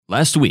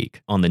Last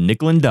week on the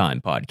Nickel and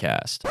Dime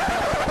podcast.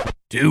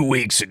 2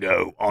 weeks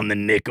ago on the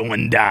Nickel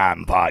and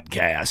Dime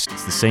podcast.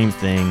 It's the same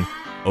thing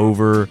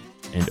over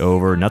and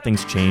over.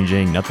 Nothing's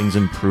changing. Nothing's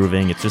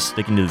improving. It's just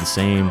sticking to the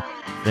same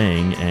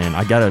thing. And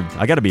I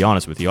gotta be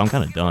honest with you. I'm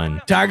kind of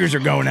done. Tigers are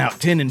going out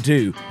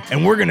 10-2,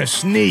 and we're gonna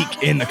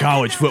sneak in the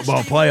college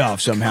football playoff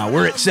somehow.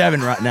 We're at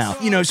 7 right now.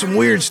 You know, some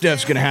weird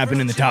stuff's gonna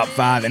happen in the top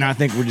 5, and I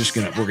think we're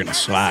gonna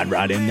slide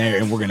right in there,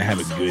 and we're gonna have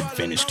a good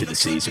finish to the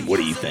season. What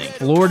do you think?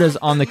 Florida's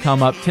on the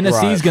come up.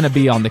 Tennessee's going to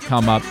be on the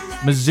come up.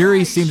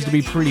 Missouri seems to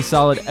be pretty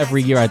solid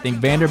every year. I think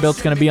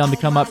Vanderbilt's going to be on the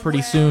come up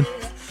pretty soon.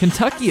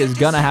 Kentucky is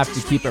going to have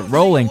to keep it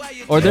rolling,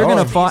 or they're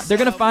going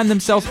to find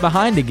themselves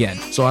behind again.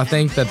 So I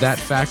think that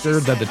factor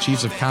that the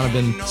Chiefs have kind of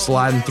been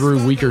sliding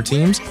through weaker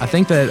teams, I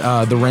think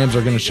that the Rams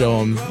are going to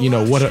show them,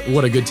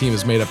 what a good team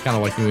is made of, kind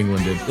of like New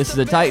England did. This is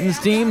a Titans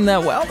team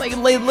that,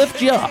 they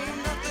lift you up,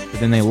 but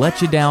then they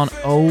let you down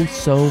oh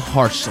so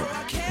harshly.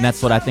 And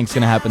that's what I think is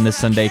going to happen this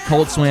Sunday.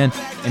 Colts win,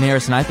 and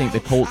Harrison, I think the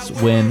Colts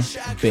win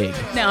big.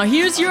 Now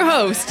here's your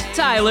host,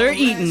 Tyler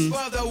Eaton.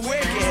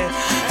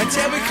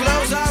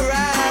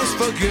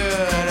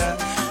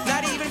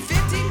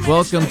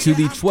 Welcome to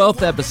the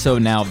 12th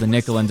episode now of the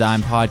Nickel and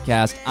Dime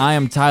podcast. I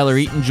am Tyler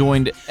Eaton,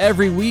 joined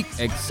every week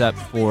except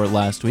for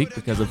last week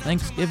because of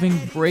Thanksgiving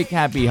break.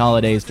 Happy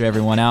holidays to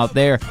everyone out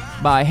there.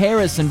 By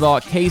Harrison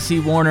Vaught, Casey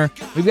Warner.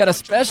 We've got a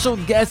special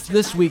guest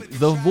this week,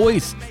 the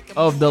voice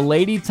of the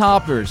Lady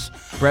Toppers.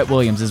 Brett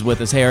Williams is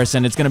with us,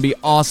 Harrison. It's going to be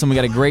awesome. We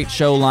got a great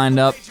show lined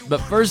up. But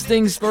first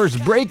things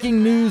first,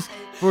 breaking news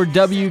for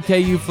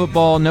WKU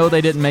football. No,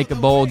 they didn't make a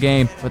bowl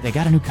game, but they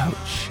got a new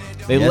coach.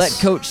 They let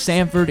Coach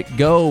Sanford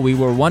go. We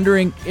were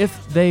wondering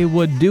if they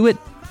would do it.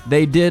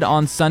 They did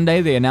on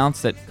Sunday. They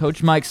announced that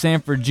Coach Mike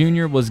Sanford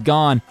Jr. was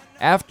gone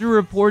after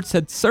reports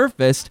had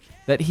surfaced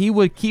that he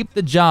would keep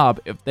the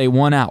job if they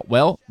won out.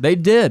 Well, they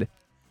did,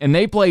 and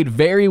they played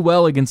very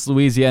well against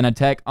Louisiana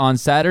Tech on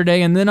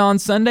Saturday, and then on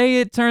Sunday,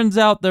 it turns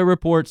out the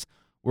reports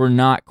were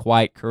not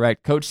quite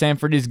correct. Coach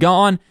Sanford is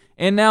gone,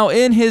 and now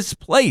in his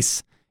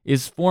place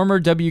is former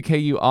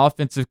WKU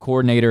offensive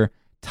coordinator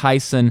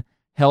Tyson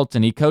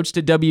Helton. He coached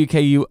at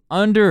WKU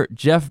under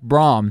Jeff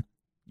Brom.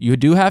 You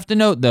do have to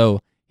note,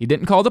 though, he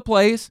didn't call the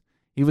plays.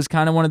 He was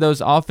kind of one of those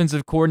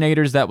offensive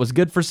coordinators that was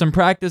good for some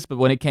practice, but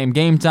when it came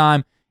game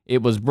time,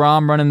 it was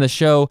Brom running the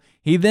show.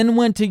 He then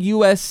went to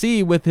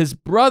USC with his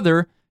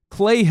brother,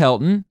 Clay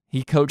Helton.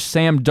 He coached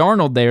Sam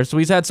Darnold there, so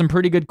he's had some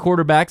pretty good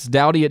quarterbacks.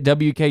 Dowdy at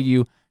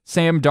WKU,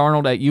 Sam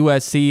Darnold at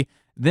USC.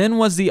 Then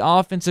was the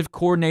offensive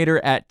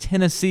coordinator at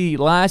Tennessee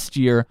last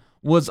year,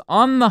 was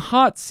on the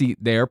hot seat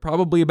there,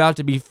 probably about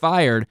to be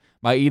fired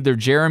by either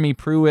Jeremy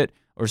Pruitt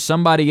or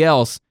somebody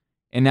else,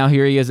 and now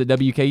here he is at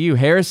WKU.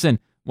 Harrison,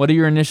 what are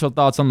your initial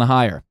thoughts on the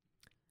hire?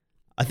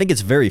 I think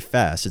it's very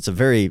fast. It's a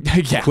very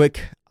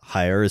quick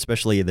hire,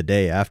 especially the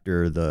day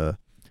after the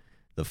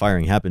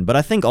firing happened. But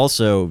I think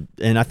also,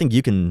 and I think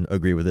you can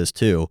agree with this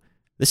too,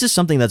 this is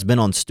something that's been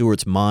on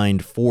Stewart's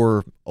mind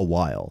for a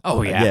while.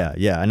 Oh, yeah.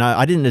 Yeah. And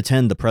I didn't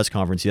attend the press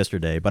conference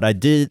yesterday,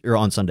 or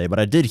on Sunday, but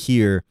I did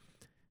hear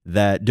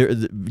that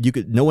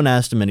no one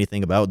asked him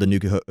anything about the new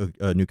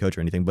coach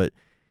or anything, but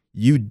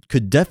you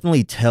could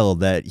definitely tell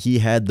that he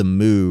had the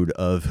mood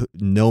of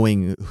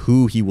knowing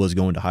who he was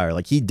going to hire.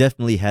 Like, he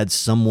definitely had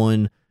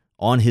someone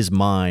on his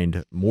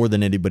mind more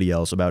than anybody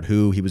else about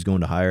who he was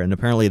going to hire, and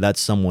apparently that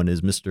someone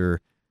is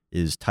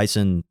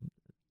Tyson.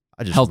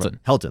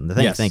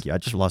 Helton. Thank you. I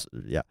just lost.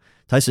 Yeah,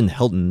 Tyson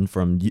Helton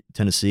from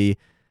Tennessee.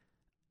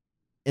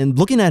 And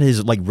looking at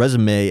his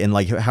resume and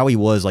how he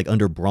was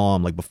under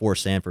Brom, before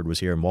Sanford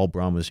was here and while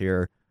Brom was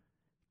here,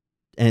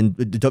 and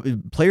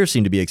the players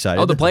seem to be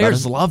excited. Oh, the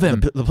players love him.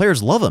 The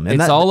players love him.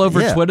 And it's all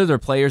over Twitter. Their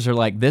players are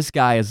like, this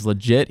guy is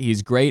legit.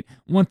 He's great.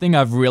 One thing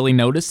I've really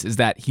noticed is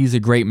that he's a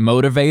great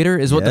motivator,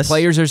 is what the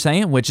players are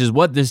saying, which is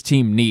what this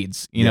team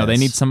needs. They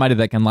need somebody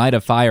that can light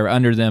a fire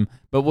under them.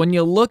 But when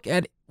you look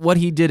at what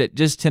he did at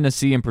just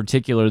Tennessee in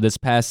particular this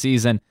past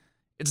season,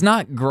 it's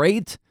not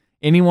great.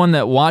 Anyone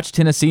that watched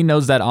Tennessee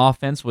knows that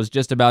offense was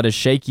just about as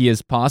shaky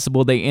as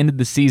possible. They ended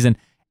the season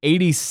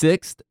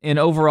 86th in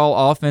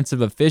overall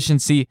offensive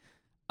efficiency.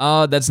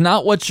 That's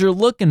not what you're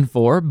looking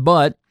for,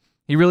 but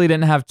he really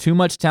didn't have too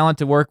much talent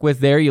to work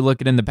with there. You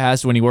look at in the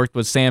past when he worked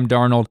with Sam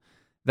Darnold,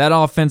 that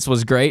offense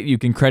was great. You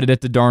can credit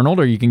it to Darnold,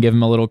 or you can give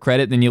him a little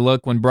credit. Then you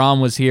look when Brom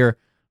was here,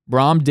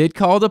 Brom did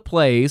call the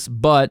plays,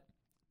 but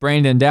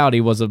Brandon Dowdy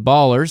was a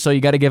baller, so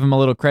you got to give him a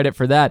little credit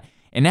for that.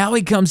 And now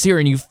he comes here,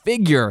 and you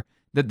figure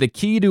that the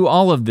key to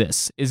all of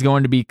this is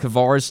going to be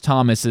Kavaris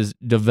Thomas's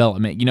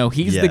development.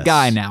 He's the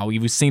guy now.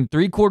 We've seen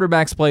 3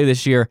 quarterbacks play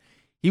this year.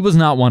 He was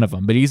not one of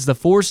them, but he's the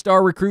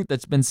 4-star recruit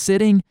that's been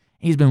sitting.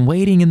 He's been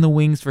waiting in the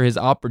wings for his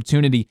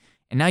opportunity,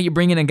 and now you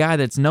bring in a guy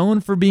that's known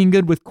for being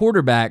good with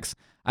quarterbacks.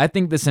 I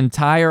think this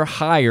entire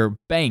hire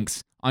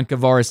banks on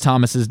Kavaris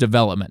Thomas's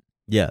development.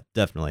 Yeah,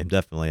 definitely.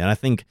 And I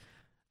think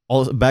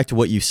also back to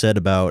what you said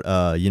about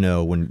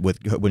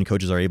when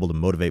coaches are able to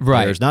motivate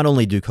players. Not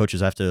only do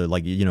coaches have to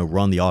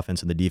run the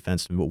offense and the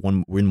defense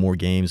to win more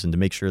games and to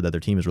make sure that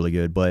their team is really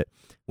good, but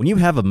when you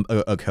have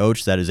a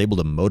coach that is able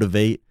to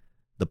motivate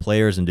the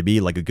players and to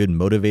be like a good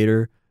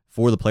motivator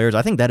for the players,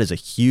 I think that is a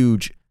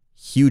huge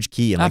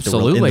key in like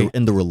Absolutely.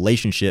 in the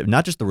relationship,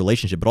 not just the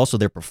relationship, but also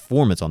their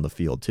performance on the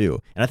field too.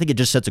 And I think it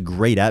just sets a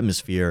great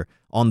atmosphere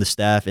on the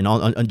staff and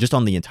on just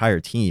on the entire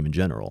team in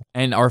general.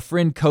 And our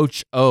friend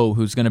Coach O,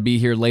 who's going to be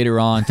here later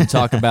on to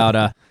talk about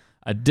a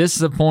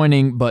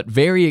disappointing but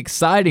very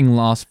exciting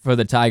loss for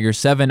the Tigers,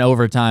 7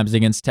 overtimes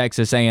against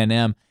Texas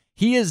A&M.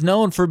 He is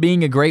known for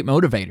being a great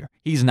motivator.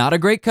 He's not a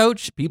great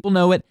coach. People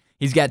know it.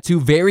 He's got 2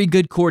 very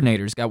good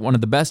coordinators. Got one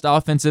of the best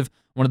offensive,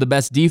 one of the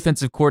best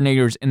defensive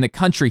coordinators in the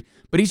country,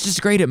 but he's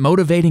just great at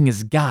motivating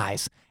his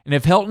guys. And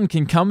if Helton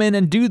can come in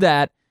and do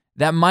that,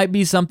 that might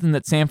be something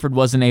that Samford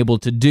wasn't able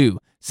to do.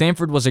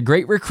 Samford was a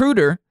great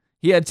recruiter.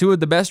 He had 2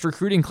 of the best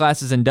recruiting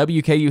classes in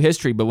WKU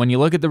history, but when you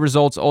look at the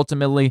results,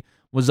 ultimately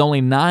was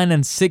only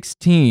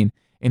 9-16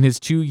 in his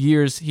 2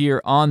 years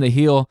here on the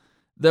Hill.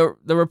 The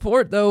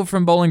report, though,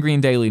 from Bowling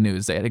Green Daily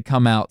News that had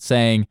come out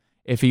saying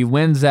if he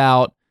wins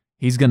out,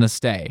 he's going to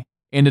stay,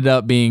 ended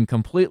up being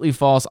completely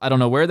false. I don't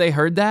know where they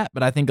heard that,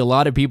 but I think a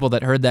lot of people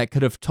that heard that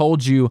could have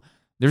told you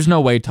there's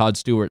no way Todd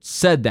Stewart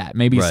said that.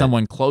 Maybe Right.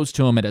 someone close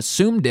to him had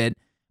assumed it,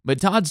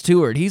 but Todd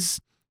Stewart, he's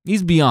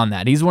beyond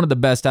that. He's one of the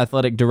best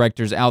athletic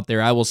directors out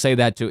there. I will say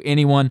that to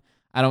anyone.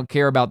 I don't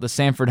care about the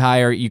Samford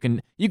hire. You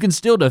can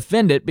still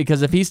defend it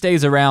because if he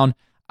stays around,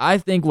 I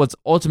think what's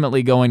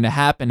ultimately going to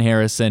happen,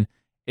 Harrison,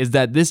 is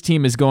that this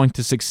team is going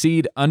to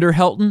succeed under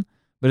Helton,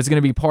 but it's going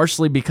to be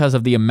partially because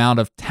of the amount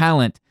of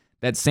talent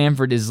that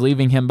Samford is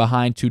leaving him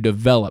behind to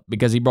develop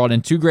because he brought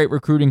in 2 great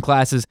recruiting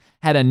classes,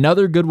 had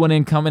another good one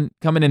in coming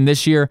in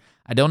this year.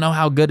 I don't know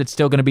how good it's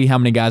still going to be, how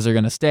many guys are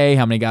going to stay,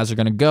 how many guys are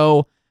going to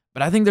go,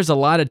 but I think there's a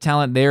lot of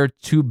talent there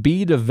to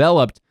be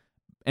developed,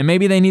 and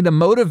maybe they need a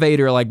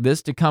motivator like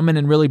this to come in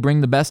and really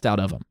bring the best out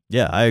of them.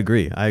 Yeah, I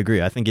agree. I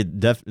think it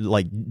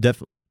definitely.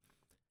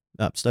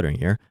 I'm stuttering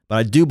here, but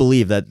I do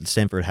believe that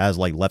Samford has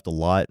like left a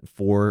lot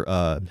for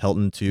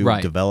Helton to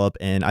Right. develop,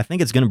 and I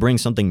think it's going to bring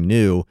something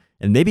new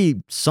and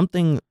maybe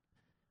something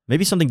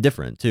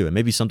different too, and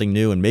maybe something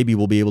new, and maybe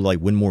we'll be able to like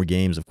win more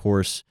games, of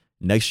course,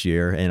 next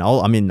year. And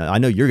I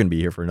know you're going to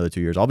be here for another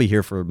 2 years. I'll be here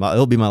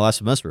it'll be my last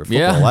semester of football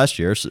Yeah. last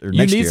year or You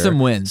next need year. some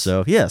wins.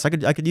 So yes, I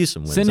could use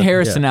some wins. Send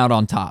Harrison out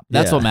on top.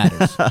 That's Yeah. what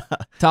matters.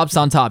 Top's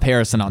on top,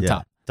 Harrison on Yeah,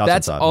 top. top's on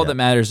That's top, all yeah. that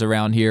matters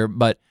around here.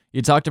 But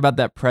you talked about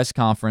that press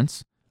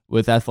conference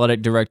with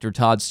athletic director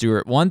Todd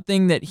Stewart. One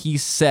thing that he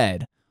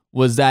said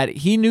was that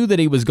he knew that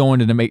he was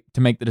going to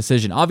make the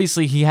decision.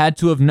 Obviously, he had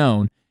to have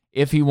known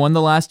if he won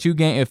the last 2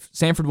 games, if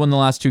Samford won the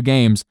last 2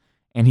 games,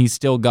 and he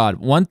still got it.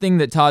 One thing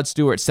that Todd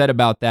Stewart said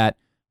about that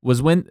was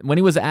when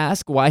he was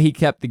asked why he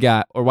kept the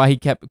guy or why he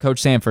kept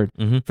Coach Samford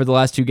for the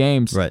last 2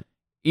 games. Right.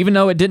 Even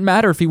though it didn't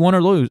matter if he won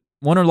or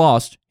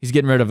lost, he's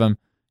getting rid of him.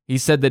 He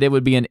said that it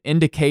would be an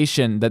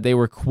indication that they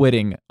were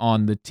quitting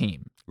on the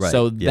team. Right,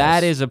 So yes.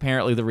 that is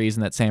apparently the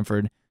reason that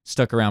Samford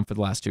stuck around for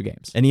the last 2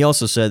 games. And he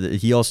also said that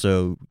he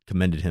also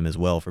commended him as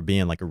well for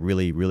being like a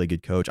really, really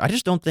good coach. I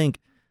just don't think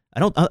I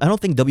don't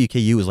think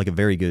WKU was like a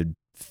very good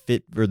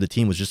fit, or the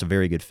team was just a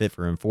very good fit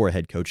for him for a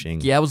head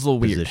coaching Yeah, it was a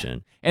little position.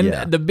 weird. And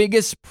yeah. the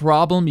biggest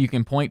problem you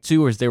can point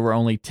to is there were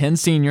only 10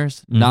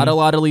 seniors, not a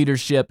lot of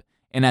leadership.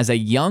 And as a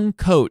young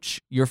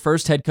coach, your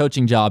first head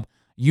coaching job,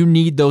 you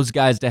need those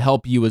guys to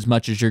help you as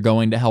much as you're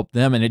going to help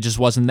them. And it just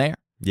wasn't there.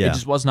 Yeah. It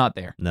just was not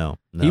there. No.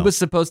 He was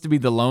supposed to be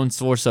the lone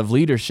source of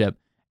leadership,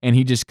 and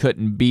he just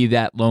couldn't be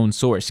that lone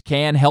source.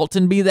 Can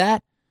Helton be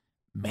that?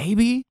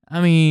 Maybe.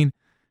 I mean,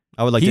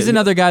 I would like he's to,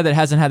 another guy that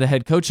hasn't had a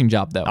head coaching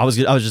job, though. I was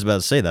just about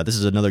to say that. This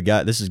is another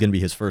guy. This is going to be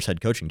his first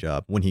head coaching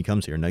job when he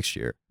comes here next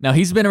year. Now,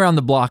 he's been around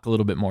the block a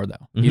little bit more,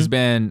 though. He's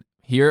been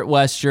here at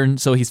Western,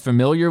 so he's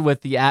familiar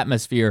with the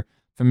atmosphere,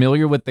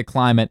 familiar with the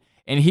climate,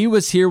 and he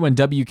was here when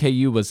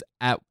WKU was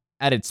at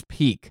its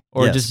peak,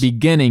 or Yes. just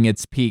beginning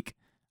its peak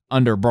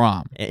under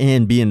Brom.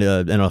 And being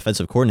an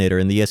offensive coordinator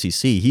in the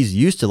SEC, he's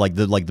used to like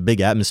the big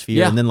atmosphere,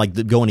 Yeah. and then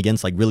like going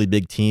against like really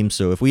big teams.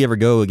 So if we ever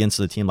go against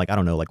a team like, I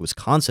don't know, like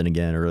Wisconsin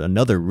again, or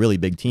another really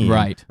big team,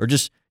 Right. Or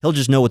he'll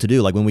just know what to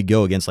do. Like when we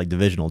go against like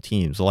divisional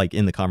teams, like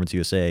in the Conference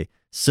USA,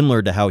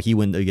 similar to how he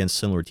went against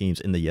similar teams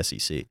in the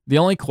SEC. The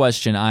only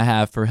question I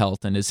have for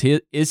Helton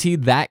is he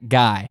that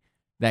guy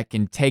that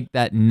can take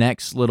that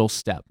next little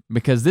step?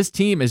 Because this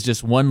team is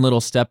just one little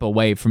step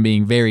away from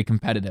being very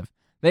competitive.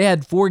 They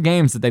had 4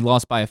 games that they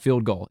lost by a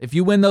field goal. If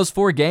you win those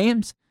 4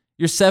 games,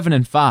 you're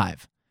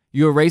 7-5.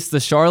 You erase the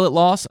Charlotte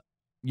loss,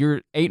 you're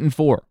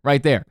 8-4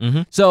 right there.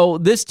 So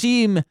this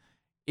team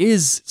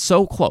is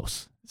so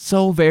close,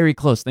 so very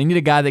close. They need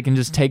a guy that can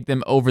just take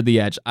them over the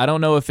edge. I don't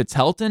know if it's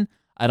Helton.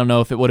 I don't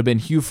know if it would have been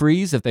Hugh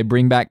Freeze if they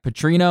bring back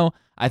Petrino.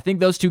 I think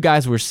those 2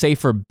 guys were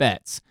safer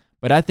bets.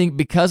 But I think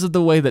because of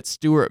the way that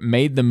Stewart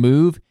made the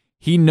move,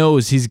 he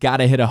knows he's got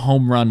to hit a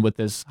home run with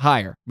this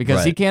hire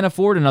because he Right. can't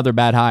afford another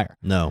bad hire.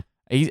 No.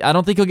 I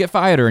don't think he'll get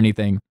fired or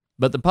anything,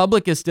 but the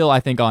public is still, I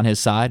think, on his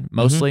side,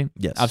 mostly.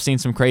 Yes. I've seen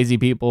some crazy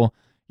people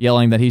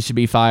yelling that he should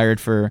be fired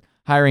for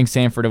hiring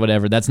Samford or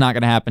whatever. That's not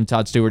going to happen.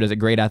 Todd Stewart is a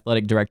great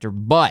athletic director,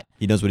 but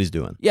He knows what he's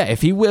doing. yeah,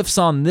 if he whiffs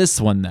on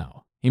this one,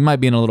 though, he might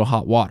be in a little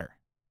hot water.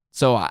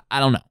 So I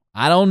don't know.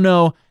 I don't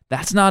know.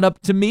 That's not up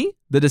to me.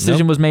 The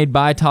decision was made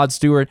by Todd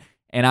Stewart,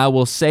 and I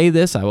will say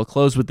this, I will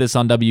close with this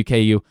on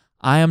WKU.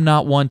 I am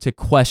not one to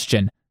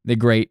question the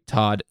great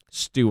Todd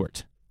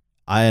Stewart.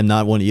 I am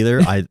not one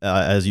either.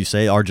 As you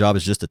say, our job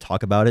is just to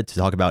talk about it, to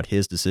talk about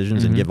his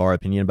decisions and give our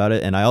opinion about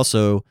it. And I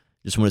also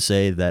just want to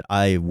say that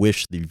I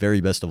wish the very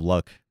best of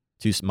luck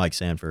to Mike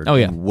Sanford. Oh,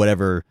 yeah.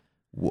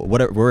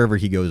 Wherever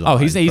he goes on. Oh,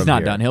 he's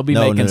not done. He'll be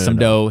making some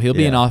dough. He'll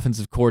be an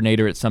offensive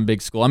coordinator at some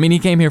big school. I mean, he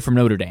came here from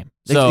Notre Dame,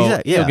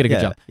 so he'll get a good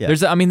job. Yeah.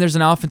 There's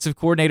an offensive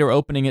coordinator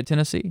opening at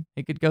Tennessee.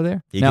 He could go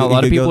there. A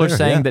lot of people are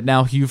saying that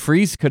now Hugh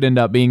Freeze could end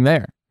up being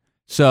there.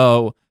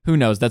 So who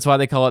knows? That's why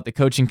they call it the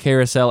coaching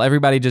carousel.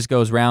 Everybody just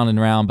goes round and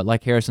round. But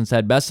like Harrison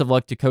said, best of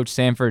luck to Coach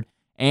Sanford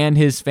and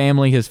his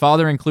family, his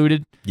father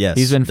included. Yes,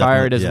 he's been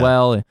fired as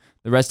well.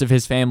 The rest of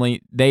his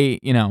family,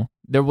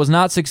 there was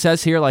not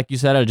success here. Like you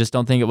said, I just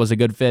don't think it was a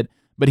good fit.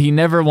 But he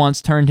never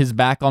once turned his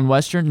back on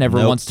Western,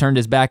 never once turned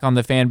his back on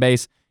the fan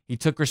base. He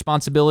took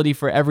responsibility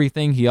for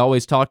everything. He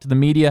always talked to the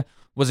media.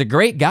 Was a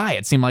great guy.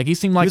 It seemed like he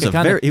was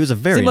a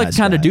very nice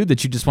kind of dude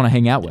that you just want to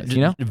hang out with.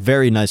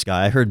 Very nice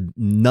guy. I heard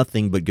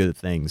nothing but good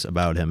things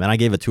about him, and I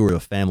gave a tour of a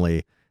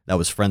family that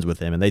was friends with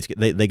him, and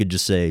they could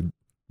just say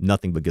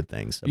nothing but good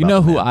things. You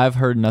know who I've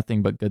heard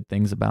nothing but good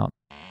things about?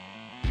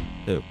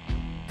 Who?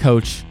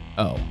 Coach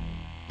O.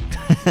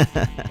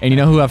 And you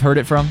know who I've heard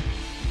it from?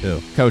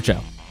 Who? Coach O.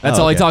 That's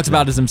all he talks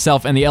about is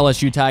himself and the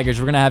LSU Tigers.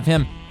 We're going to have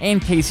him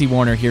and Casey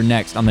Warner here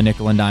next on the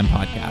Nickel and Dime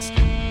podcast.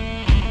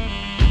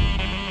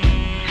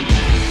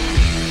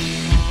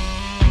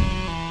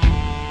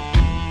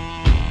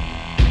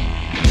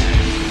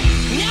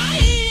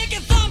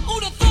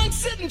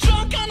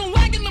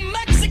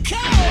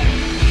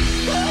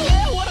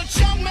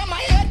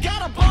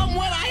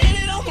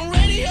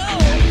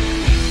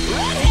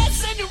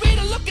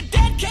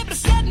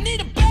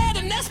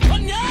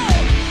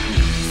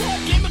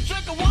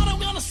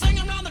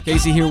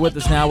 Casey here with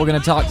us now. We're going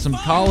to talk some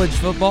college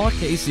football.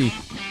 Casey,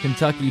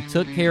 Kentucky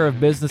took care of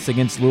business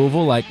against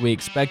Louisville like we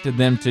expected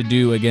them to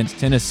do against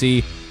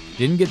Tennessee.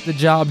 Didn't get the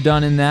job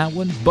done in that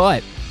one,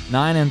 but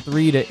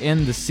 9-3 to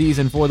end the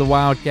season for the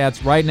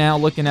Wildcats. Right now,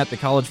 looking at the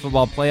college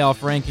football playoff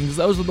rankings,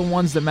 those are the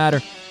ones that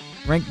matter.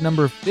 Ranked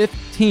number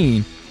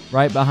 15,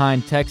 right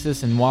behind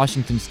Texas and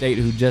Washington State,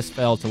 who just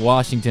fell to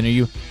Washington. Are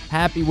you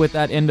happy with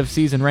that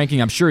end-of-season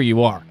ranking? I'm sure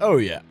you are. Oh,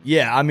 yeah.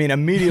 Yeah, I mean,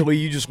 immediately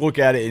you just look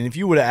at it, and if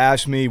you would have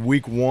asked me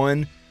week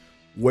 1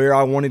 where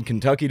I wanted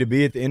Kentucky to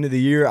be at the end of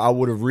the year, I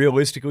would have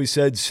realistically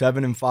said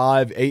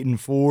 7-5,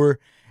 8-4,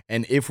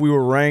 and if we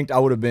were ranked, I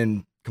would have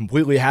been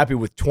completely happy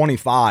with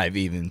 25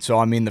 even. So,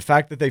 I mean, the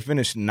fact that they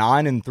finished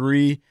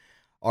 9-3,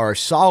 are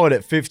solid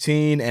at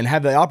 15, and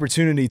have the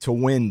opportunity to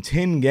win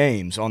 10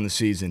 games on the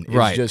season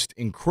is just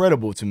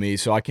incredible to me.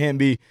 So I can't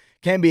be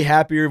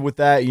happier with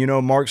that.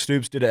 Mark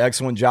Stoops did an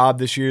excellent job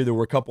this year. There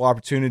were a couple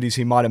opportunities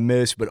he might have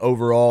missed, but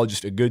overall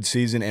just a good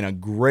season and a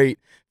great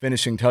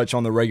finishing touch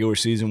on the regular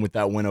season with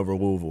that win over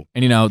Louisville.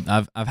 And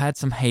I've had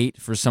some hate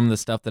for some of the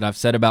stuff that I've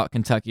said about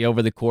Kentucky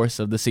over the course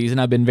of the season.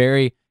 I've been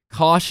very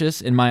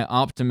cautious in my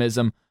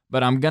optimism,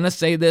 but I'm going to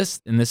say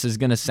this, and this is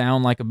going to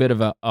sound like a bit of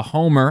a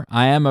homer.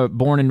 I am a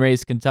born and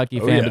raised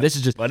Kentucky fan, but this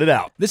is just let it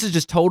out. This is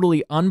just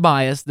totally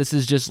unbiased. This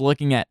is just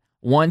looking at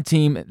one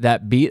team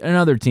that beat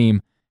another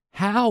team.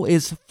 How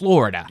is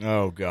Florida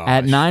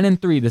at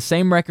 9-3, the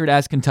same record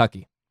as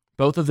Kentucky?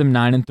 Both of them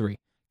 9-3.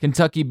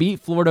 Kentucky beat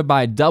Florida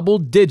by double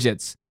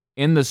digits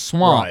in the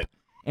Swamp,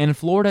 and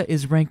Florida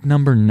is ranked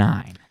number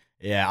 9.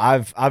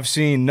 Yeah, I've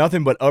seen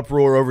nothing but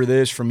uproar over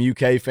this from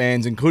UK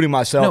fans, including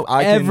myself. No,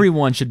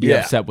 everyone should be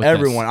upset with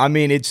everyone. this. I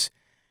mean, it'd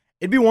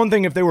be one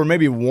thing if they were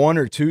maybe 1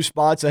 or 2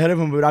 spots ahead of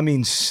them, but I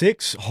mean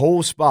 6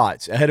 whole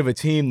spots ahead of a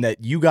team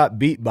that you got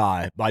beat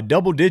by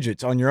double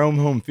digits on your own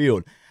home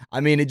field. I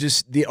mean,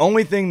 the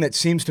only thing that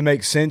seems to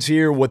make sense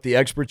here, what the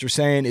experts are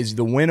saying, is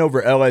the win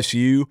over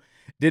LSU.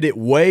 Did it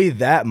weigh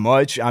that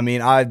much? I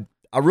mean, I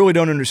really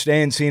don't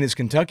understand, seeing as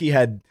Kentucky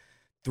had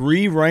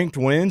 3 ranked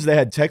wins. They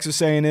had Texas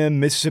A&M,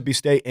 Mississippi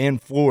State,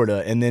 and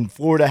Florida. And then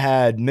Florida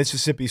had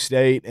Mississippi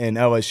State and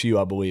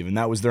LSU, I believe, and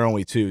that was their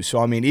only 2. So,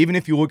 I mean, even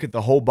if you look at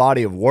the whole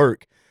body of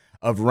work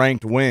of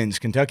ranked wins,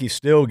 Kentucky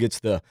still gets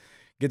the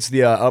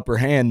upper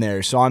hand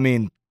there. So, I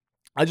mean,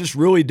 I just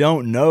really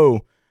don't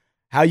know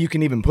how you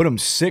can even put them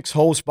 6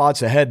 whole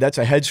spots ahead. That's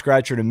a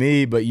head-scratcher to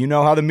me, but you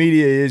know how the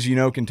media is.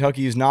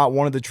 Kentucky is not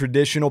one of the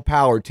traditional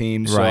power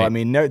teams. So, I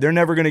mean, they're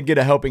never going to get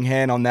a helping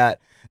hand on that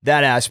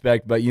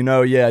aspect, but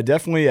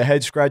definitely a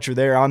head scratcher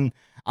there.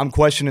 I'm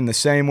questioning the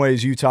same way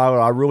as you, Tyler.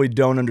 I really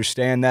don't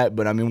understand that,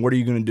 but I mean, what are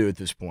you going to do at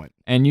this point?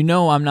 And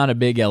I'm not a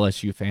big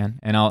LSU fan,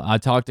 and I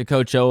talked to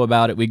Coach O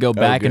about it. We go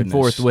back and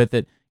forth with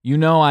it.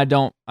 I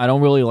don't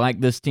really like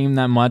this team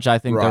that much. I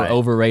think they're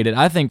overrated.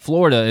 I think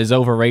Florida is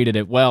overrated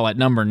at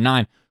number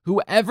 9.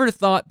 Whoever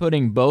thought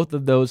putting both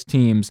of those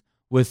teams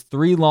with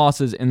 3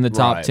 losses in the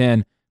top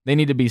 10, they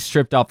need to be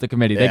stripped off the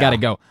committee. They got to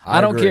go. I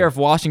don't care if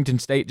Washington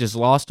State just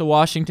lost to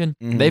Washington.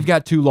 Mm-hmm. They've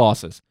got 2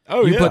 losses.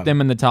 You put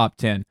them in the top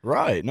 10.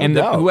 Right, no and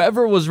doubt.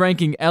 Whoever was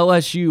ranking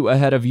LSU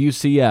ahead of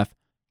UCF,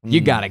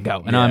 you got to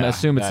go. And I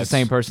assume it's the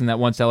same person that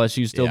wants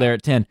LSU still there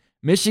at 10.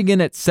 Michigan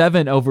at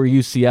 7 over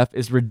UCF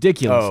is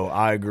ridiculous. Oh,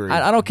 I agree.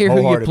 I don't care who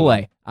you Wholeheartedly.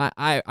 play.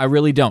 I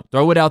really don't.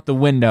 Throw it out the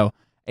window.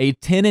 A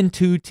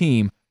 10-2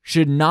 team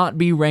should not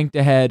be ranked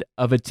ahead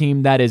of a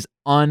team that is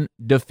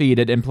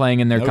undefeated and playing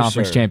in their No,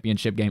 conference sir.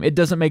 championship game. It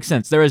doesn't make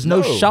sense. There is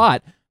no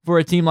shot for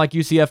a team like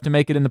UCF to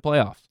make it in the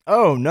playoffs.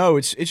 Oh no,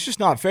 it's just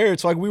not fair.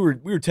 It's like we were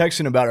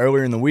texting about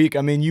earlier in the week.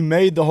 I mean, you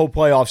made the whole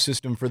playoff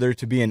system for there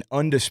to be an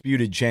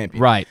undisputed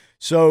champion. Right.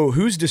 So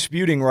who's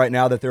disputing right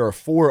now that there are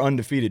 4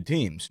 undefeated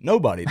teams?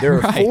 Nobody. There are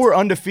Right. 4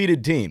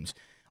 undefeated teams.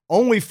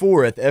 Only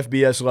 4 at the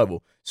FBS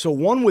level. So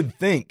one would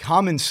think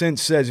common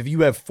sense says if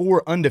you have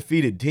 4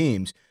 undefeated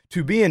teams,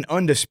 to be an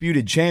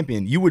undisputed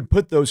champion, you would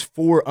put those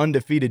 4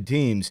 undefeated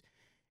teams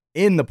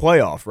in the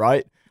playoff,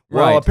 right?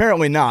 Well, Right.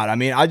 apparently not. I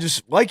mean, I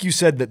just, like you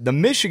said, that the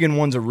Michigan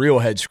one's a real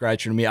head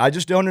scratcher to me. I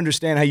just don't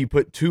understand how you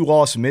put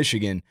 2-loss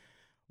Michigan,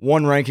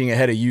 1 ranking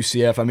ahead of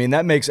UCF. I mean,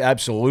 that makes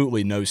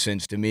absolutely no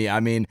sense to me. I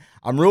mean,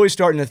 I'm really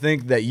starting to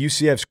think that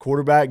UCF's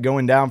quarterback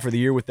going down for the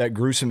year with that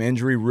gruesome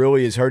injury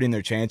really is hurting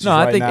their chances No,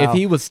 right I think now. if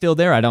he was still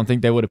there, I don't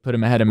think they would have put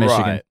him ahead of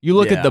Michigan. Right. You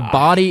look at the Yeah.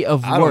 body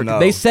of I don't work. know.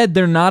 They said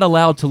they're not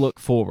allowed to look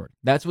forward.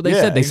 That's what they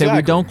Yeah, said. They said we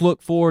exactly. don't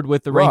look forward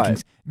with the Right.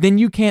 rankings. Then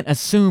you can't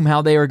assume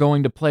how they are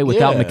going to play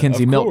without Yeah,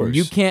 Mackenzie of Milton. course.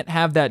 You can't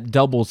have that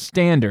double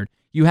standard.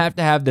 You have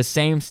to have the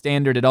same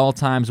standard at all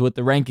times with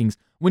the rankings.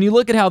 When you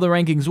look at how the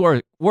rankings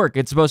work,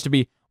 it's supposed to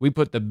be we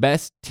put the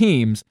best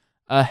teams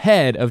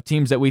ahead of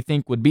teams that we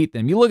think would beat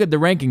them. You look at the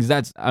rankings,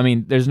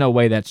 there's no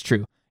way that's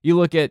true. You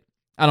look at,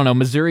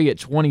 Missouri at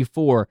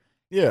 24.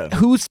 Yeah.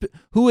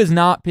 Who is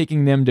not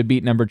picking them to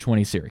beat number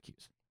 20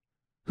 Syracuse?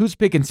 Who's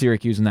picking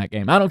Syracuse in that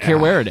game? I don't care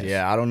where it is.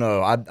 Yeah, I don't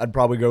know. I'd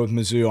probably go with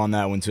Mizzou on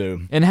that one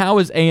too. And how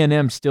is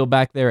A&M still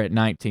back there at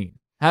 19?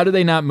 How do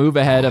they not move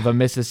ahead of a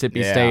Mississippi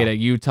Yeah. State, a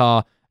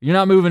Utah? You're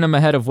not moving them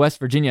ahead of West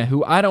Virginia,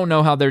 who I don't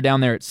know how they're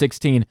down there at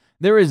 16.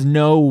 There is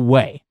no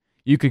way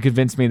you could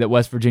convince me that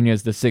West Virginia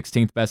is the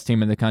 16th best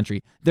team in the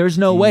country. There's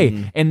no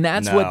way. And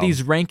that's what No.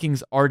 these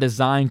rankings are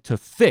designed to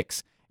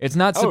fix. It's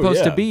not Oh,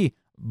 supposed to yeah. be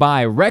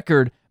by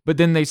record, but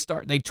then they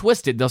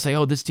twist it. They'll say,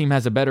 oh, this team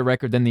has a better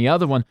record than the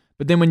other one.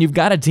 But then when you've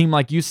got a team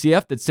like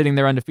UCF that's sitting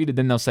there undefeated,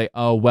 then they'll say,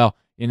 oh, well,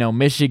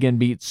 Michigan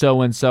beat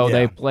so-and-so. Yeah.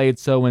 They played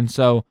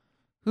so-and-so.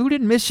 Who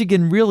did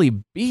Michigan really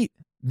beat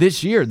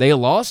this year? They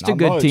lost to Not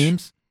good much.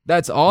 teams.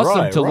 That's awesome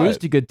Right, to lose right.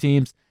 to good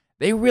teams.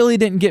 They really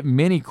didn't get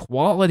many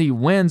quality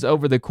wins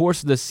over the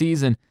course of the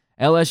season.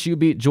 LSU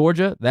beat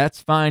Georgia.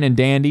 That's fine and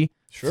dandy.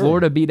 Sure.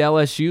 Florida beat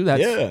LSU.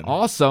 That's Yeah.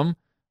 awesome.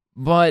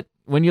 But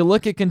when you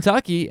look at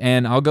Kentucky,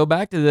 and I'll go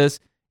back to this,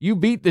 you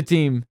beat the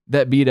team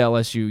that beat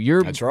LSU.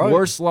 Your That's right.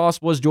 worst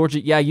loss was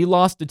Georgia. Yeah, you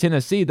lost to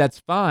Tennessee. That's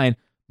fine.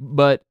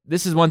 But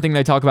this is one thing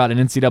they talk about in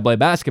NCAA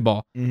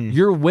basketball. Mhm.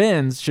 Your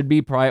wins should be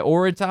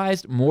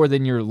prioritized more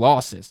than your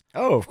losses.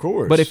 Oh, of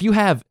course. But if you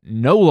have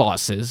no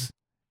losses,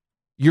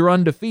 you're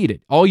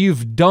undefeated. All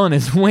you've done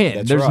is win.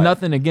 That's There's right.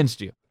 nothing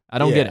against you. I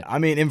don't get it. I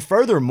mean, and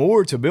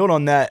furthermore, to build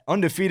on that,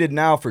 undefeated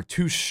now for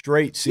 2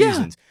 straight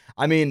seasons.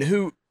 I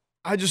mean,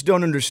 I just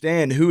don't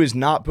understand who is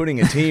not putting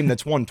a team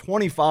that's won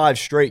 25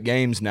 straight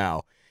games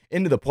now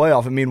into the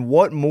playoff. I mean,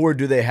 what more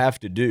do they have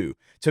to do?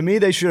 To me,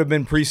 they should have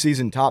been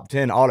preseason top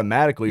 10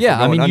 automatically. Yeah,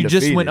 for I going mean, you just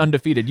undefeated. went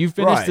undefeated. You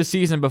finished Right. the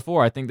season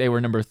before. I think they were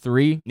number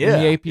 3 in Yeah,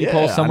 the AP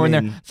poll, yeah, somewhere I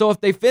in mean- there. So if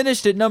they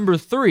finished at number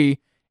 3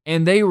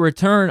 and they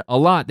return a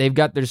lot, they've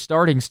got their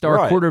starting star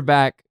Right.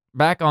 quarterback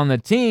back on the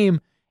team,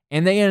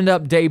 and they end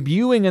up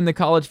debuting in the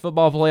college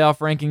football playoff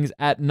rankings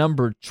at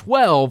number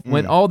 12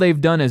 when all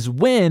they've done is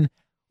win.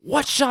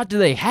 What shot do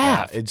they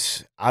have?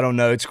 I don't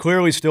know. It's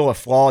clearly still a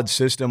flawed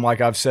system, like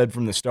I've said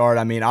from the start.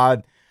 I mean,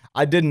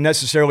 I didn't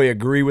necessarily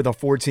agree with a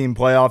 14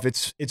 playoff.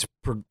 It's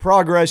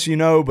progress,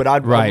 but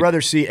I'd Right.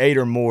 rather see 8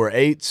 or more.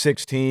 8,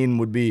 16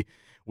 would be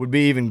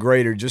even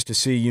greater, just to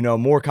see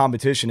more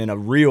competition and a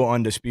real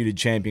undisputed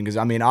champion. Because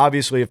I mean,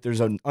 obviously, if there's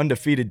an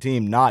undefeated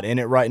team not in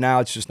it right now,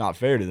 it's just not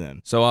fair to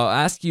them. So I'll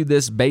ask you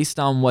this based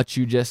on what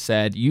you just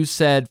said. You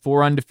said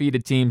 4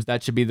 undefeated teams,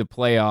 that should be the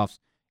playoffs.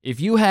 If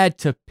you had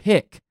to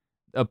pick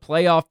a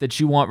playoff that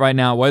you want right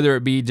now, whether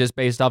it be just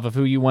based off of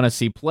who you want to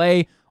see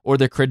play or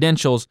the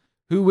credentials,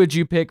 who would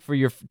you pick for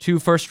your 2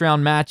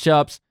 first-round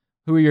matchups?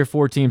 Who are your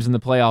 4 teams in the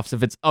playoffs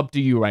if it's up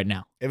to you right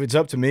now? If it's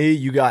up to me,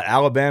 you got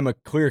Alabama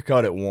clear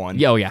cut at 1.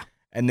 Yeah, oh, yeah.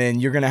 And then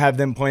you're going to have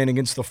them playing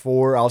against the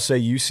 4. I'll say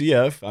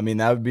UCF. I mean,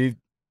 that would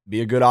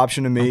be a good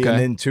option to me. Okay. And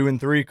then 2 and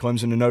 3,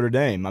 Clemson and Notre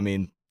Dame. I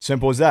mean,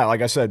 simple as that.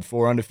 Like I said,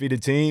 4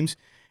 undefeated teams.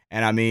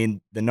 And I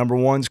mean, the number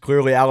 1's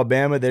clearly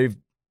Alabama. They've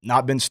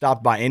not been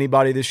stopped by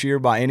anybody this year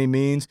by any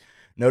means.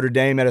 Notre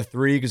Dame at a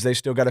 3 because they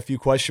still got a few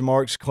question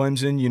marks.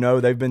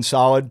 Clemson, they've been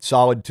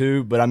solid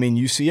too. But I mean,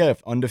 UCF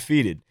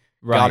undefeated.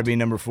 Right. Got to be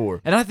number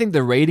 4. And I think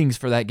the ratings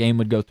for that game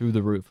would go through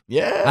the roof.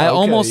 Yeah. I okay,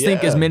 almost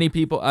think as yeah. many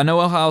people. I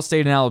know Ohio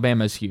State and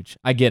Alabama is huge.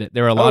 I get it.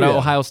 There are a lot of yeah.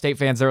 Ohio State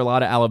fans. There are a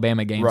lot of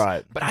Alabama games.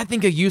 Right. But I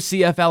think a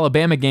UCF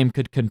Alabama game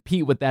could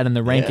compete with that in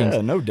the rankings.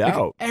 Yeah, no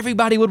doubt.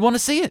 Everybody would want to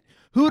see it.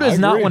 Who does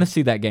not agree. want to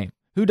see that game?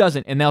 Who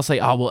doesn't? And they'll say,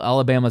 oh, well,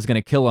 Alabama's going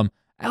to kill them.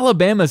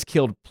 Alabama's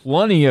killed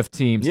plenty of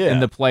teams Yeah. in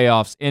the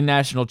playoffs, in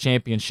national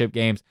championship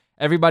games.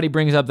 Everybody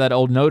brings up that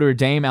old Notre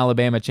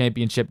Dame-Alabama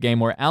championship game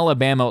where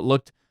Alabama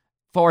looked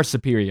far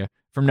superior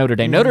from Notre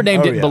Dame. Notre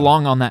Dame didn't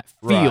belong on that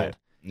field. Right.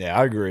 Yeah,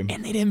 I agree.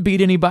 And they didn't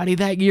beat anybody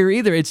that year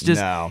either. It's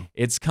just, No.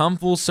 it's come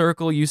full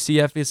circle.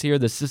 UCF is here.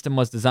 The system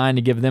was designed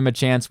to give them a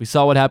chance. We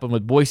saw what happened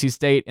with Boise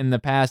State in the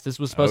past. This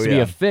was supposed to be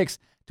a fix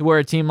to where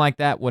a team like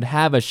that would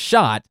have a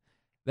shot.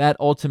 That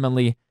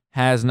ultimately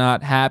has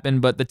not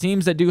happened. But the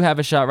teams that do have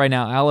a shot right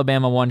now,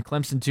 Alabama 1,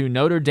 Clemson 2,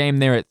 Notre Dame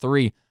there at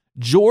 3,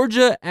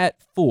 Georgia at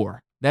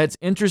 4. That's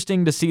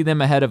interesting to see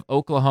them ahead of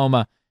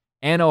Oklahoma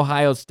and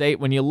Ohio State.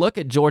 When you look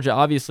at Georgia,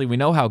 obviously we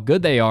know how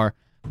good they are,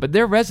 but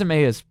their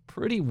resume is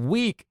pretty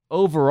weak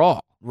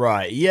overall.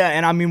 Right. Yeah.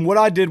 And I mean, what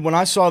I did when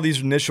I saw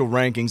these initial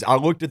rankings, I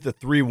looked at the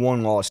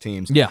 3-1 loss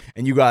teams. Yeah.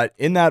 And you got,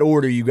 in that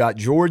order, you got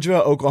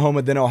Georgia,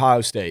 Oklahoma, then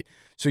Ohio State.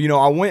 So,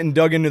 I went and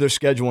dug into their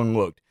schedule and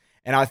looked.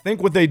 And I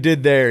think what they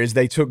did there is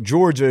they took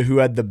Georgia, who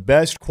had the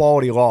best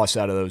quality loss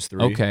out of those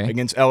three,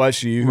 against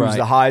LSU, who's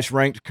the highest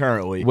ranked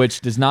currently.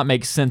 Which does not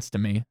make sense to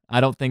me. I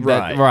don't think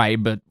that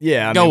right, but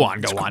yeah, go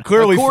on.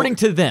 Clearly, according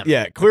to them.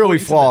 Yeah, clearly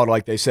flawed,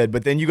 like they said.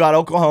 But then you got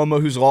Oklahoma,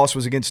 whose loss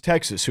was against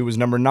Texas, who was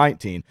number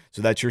 19.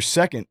 So that's your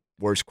second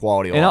worst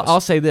quality and loss. I'll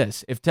say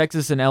this. If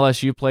Texas and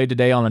LSU played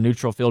today on a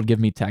neutral field, give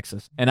me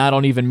Texas. And I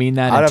don't even mean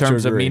that in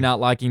terms of me not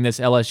liking this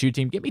LSU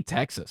team. Give me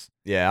Texas.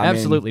 Yeah,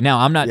 absolutely. Now,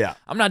 I'm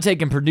not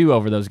taking Purdue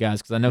over those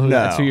guys because I know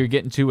that's who you're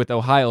getting to with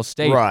Ohio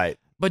State. Right.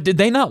 But did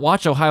they not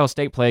watch Ohio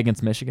State play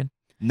against Michigan?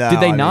 No, did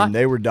they not?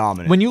 They were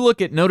dominant. When you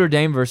look at Notre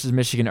Dame versus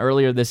Michigan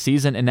earlier this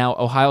season and now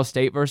Ohio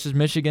State versus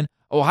Michigan,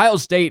 Ohio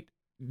State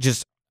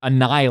just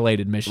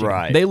annihilated Michigan.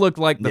 Right. They looked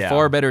like the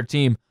far better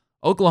team.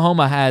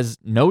 Oklahoma has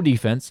no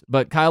defense,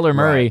 but Kyler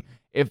Murray,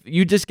 if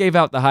you just gave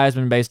out the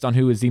Heisman based on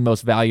who is the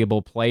most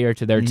valuable player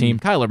to their team,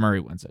 Kyler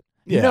Murray wins it.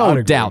 Yeah,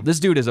 no doubt. This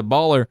dude is a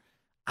baller.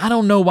 I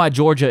don't know why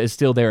Georgia is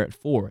still there at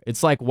 4.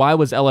 It's like, why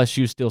was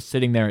LSU still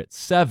sitting there at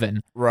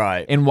 7?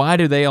 Right. And why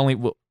do they only...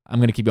 Well, I'm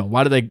going to keep going.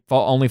 Why do they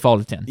only fall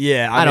to 10?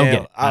 Yeah, I don't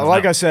get it.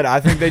 I said, I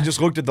think they just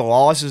looked at the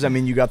losses. I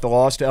mean, you got the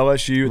loss to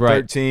LSU at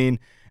 13,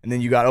 and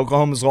then you got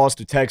Oklahoma's loss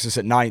to Texas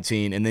at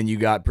 19, and then you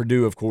got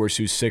Purdue, of course,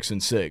 who's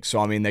 6-6. So,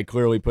 I mean, they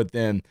clearly put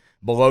them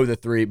below the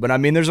 3. But, I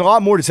mean, there's a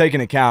lot more to take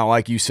into account.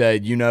 Like you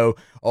said,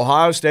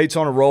 Ohio State's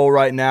on a roll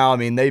right now. I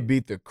mean, they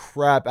beat the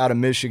crap out of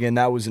Michigan.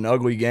 That was an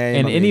ugly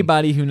game. And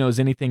anybody who knows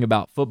anything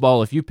about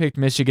football, if you picked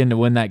Michigan to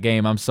win that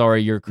game, I'm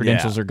sorry, your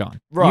credentials are gone.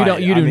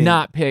 Right. You do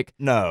not pick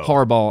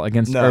Harbaugh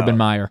against Urban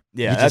Meyer.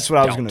 Yeah, that's what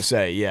I was going to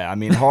say. Yeah, I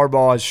mean,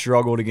 Harbaugh has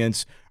struggled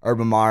against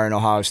Urban Meyer and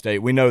Ohio State.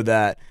 We know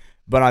that.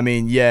 But, I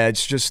mean, yeah,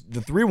 it's just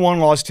the 3-1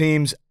 loss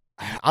teams.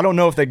 I don't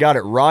know if they got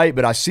it right,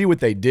 but I see what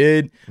they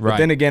did. But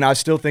then again, I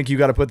still think you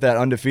got to put that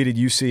undefeated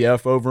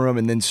UCF over them.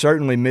 And then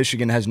certainly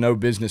Michigan has no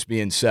business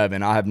being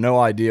 7. I have no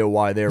idea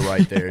why they're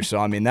right there. So,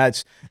 I mean,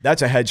 that's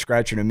a head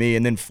scratcher to me.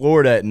 And then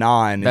Florida at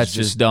 9 that's is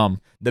just dumb.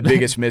 The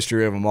biggest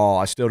mystery of them all.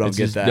 I still don't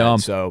get that. Dumb.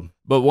 So,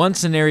 but one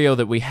scenario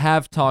that we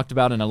have talked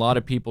about, and a lot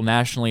of people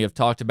nationally have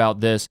talked about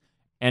this,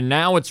 and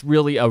now it's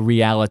really a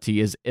reality,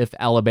 is if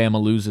Alabama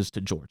loses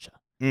to Georgia.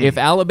 If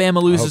Alabama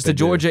loses to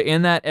Georgia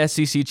in that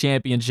SEC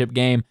championship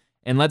game,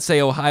 and let's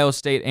say Ohio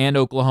State and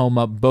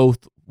Oklahoma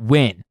both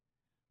win,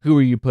 who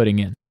are you putting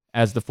in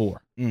as the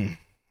 4?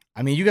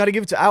 I mean, you got to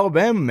give it to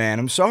Alabama, man.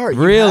 I'm sorry.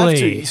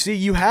 Really?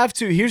 You have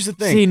to. Here's the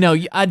thing. See, no,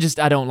 I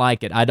don't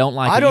like it. I don't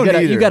like it. Don't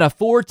either. You got a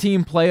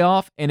 4-team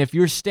playoff, and if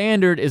your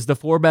standard is the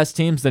 4 best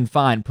teams, then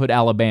fine, put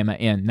Alabama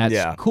in.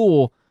 That's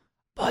cool.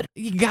 But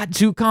you got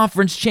 2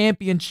 conference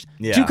champions.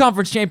 2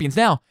 conference champions.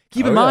 Now,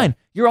 keep in mind,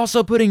 you're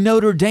also putting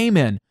Notre Dame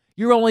in.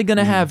 You're only going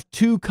to have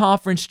 2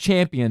 conference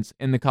champions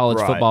in the college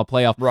football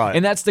playoff. Right.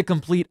 And that's the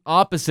complete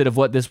opposite of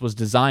what this was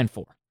designed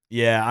for.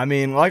 Yeah, I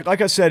mean,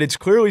 like I said, it's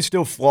clearly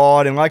still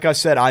flawed. And like I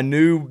said, I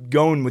knew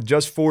going with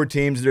just 4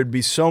 teams, there'd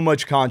be so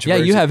much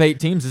controversy. Yeah, you have 8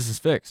 teams. This is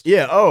fixed.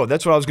 Yeah,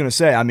 that's what I was going to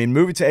say. I mean,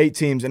 move it to 8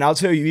 teams. And I'll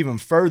tell you even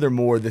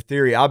furthermore, the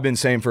theory I've been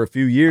saying for a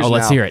few years now.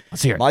 Let's hear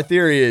it. My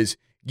theory is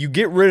you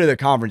get rid of the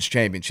conference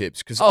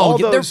championships because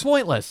they're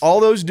pointless. All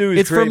those do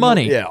is it's for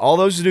money. All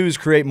those do is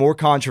create more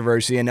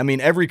controversy, and I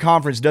mean every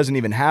conference doesn't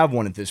even have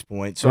one at this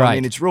point. So I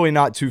mean it's really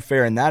not too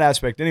fair in that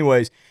aspect,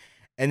 anyways.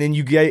 And then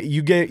you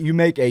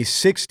make a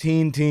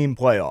 16-team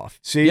playoff.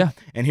 See,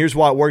 and here's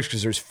why it works: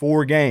 because there's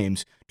 4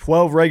 games,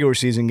 12 regular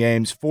season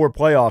games, 4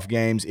 playoff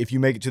games. If you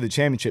make it to the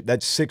championship,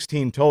 that's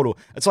 16 total.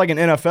 That's like an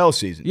NFL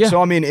season. Yeah.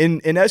 So I mean,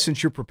 in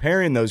essence, you're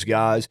preparing those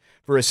guys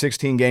for a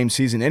 16-game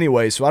season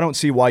anyway. So I don't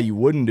see why you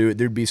wouldn't do it.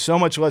 There'd be so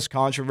much less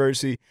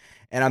controversy.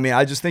 And I mean,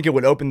 I just think it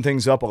would open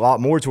things up a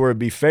lot more to where it'd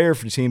be fair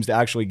for teams to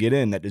actually get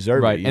in that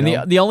deserve it.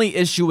 And the only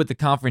issue with the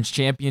conference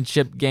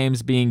championship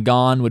games being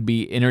gone would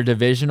be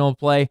interdivisional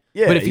play.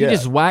 Yeah, but if you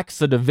just wax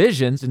the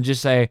divisions and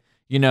just say,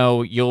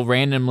 you'll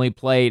randomly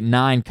play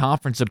 9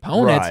 conference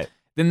opponents,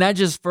 then that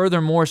just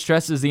furthermore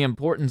stresses the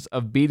importance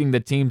of beating the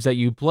teams that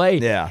you play.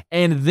 Yeah.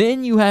 And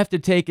then you have to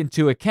take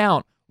into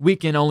account we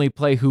can only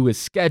play who is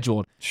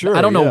scheduled. Sure,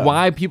 I don't know yeah.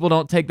 why people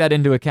don't take that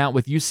into account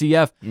with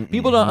UCF.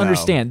 People don't no.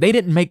 understand. They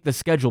didn't make the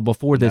schedule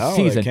before this No,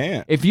 they season.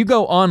 can't. If you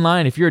go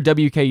online, if you're a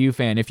WKU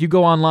fan, if you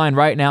go online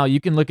right now, you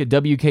can look at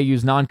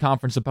WKU's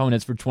non-conference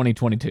opponents for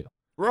 2022.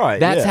 Right.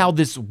 That's yeah. how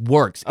this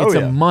works. Oh, It's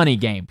yeah. a money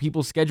game.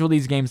 People schedule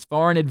these games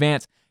far in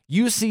advance.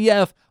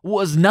 UCF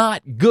was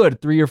not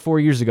good 3 or 4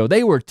 years ago.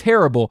 They were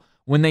terrible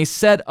when they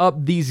set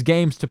up these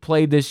games to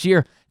play this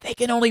year. They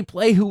can only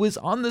play who is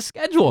on the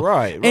schedule.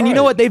 Right, And you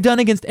know right. what they've done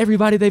against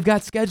everybody they've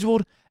got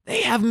scheduled?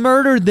 They have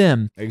murdered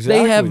them.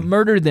 Exactly. They have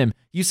murdered them.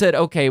 You said,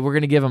 okay, we're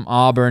going to give them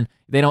Auburn.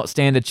 They don't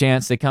stand a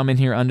chance. They come in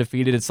here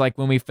undefeated. It's like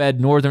when we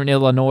fed Northern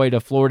Illinois to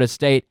Florida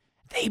State.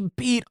 They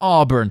beat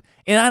Auburn.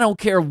 And I don't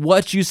care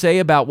what you say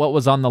about what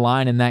was on the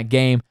line in that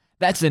game.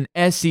 That's an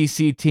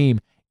SEC team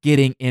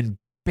getting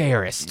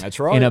embarrassed That's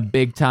right. in a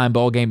big-time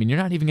bowl game, and you're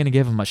not even going to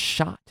give them a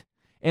shot.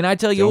 And I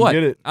tell you Don't what,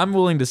 get it. I'm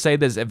willing to say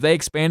this. If they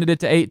expanded it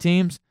to 8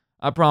 teams,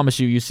 I promise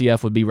you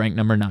UCF would be ranked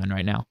number 9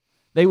 right now.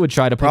 They would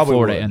try to put Probably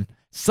Florida would. in.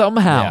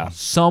 Somehow, Yeah.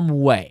 some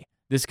way,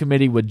 this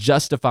committee would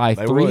justify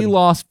They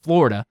 3-loss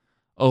Florida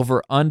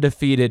over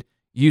undefeated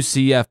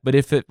UCF. But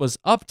if it was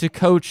up to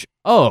Coach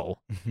O,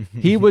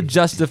 he would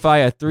justify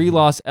a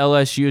 3-loss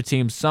LSU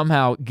team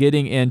somehow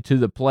getting into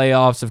the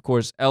playoffs. Of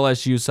course,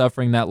 LSU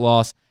suffering that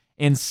loss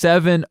in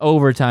 7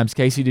 overtimes.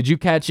 Casey, did you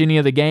catch any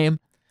of the game?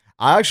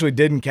 I actually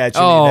didn't catch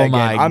any Oh, of that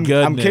my game. I'm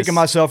goodness. kicking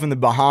myself in the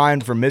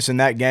behind for missing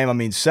that game. I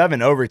mean, 7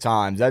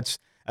 overtimes. That's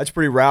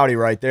pretty rowdy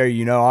right there.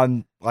 You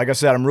know, like I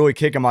said, I'm really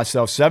kicking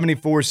myself.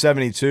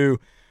 74-72.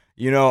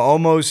 You know,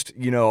 almost,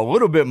 a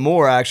little bit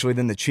more actually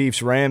than the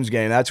Chiefs-Rams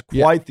game. That's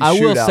quite the I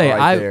will shootout say,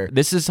 right there.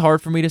 this is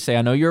hard for me to say.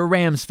 I know you're a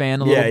Rams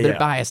fan, a little Yeah, bit yeah.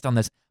 biased on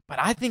this, but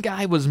I think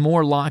I was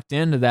more locked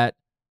into that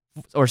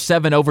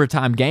 7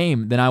 overtime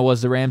game than I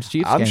was the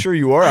Rams-Chiefs game. I'm sure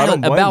you are. I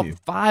don't blame about you.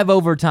 5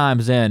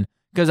 overtimes in,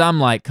 because I'm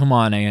like, come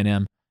on,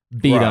 A&M,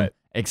 beat them, Right.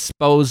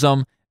 expose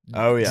them.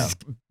 Oh, yeah.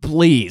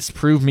 Please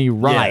prove me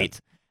right.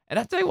 And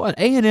I tell you what,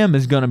 A&M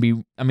is going to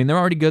be, I mean, they're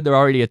already good. They're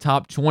already a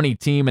top 20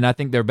 team, and I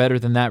think they're better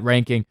than that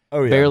ranking.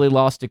 Oh, yeah. Barely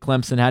lost to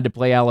Clemson, had to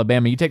play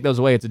Alabama. You take those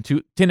away, it's a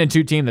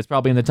 10-2 team that's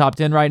probably in the top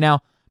 10 right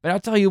now. But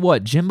I'll tell you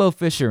what, Jimbo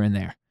Fisher in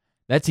there,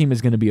 that team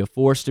is going to be a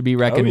force to be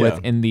reckoned yeah.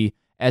 with in the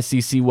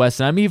SEC West.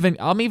 And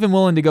I'm even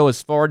willing to go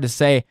as far to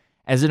say,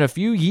 as in a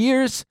few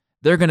years,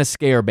 they're going to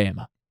scare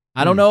Bama.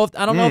 I don't know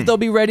if they'll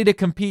be ready to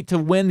compete to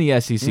win the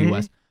SEC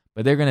West,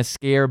 but they're going to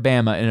scare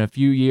Bama in a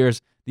few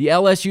years. The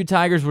LSU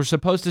Tigers were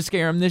supposed to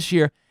scare them this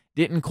year,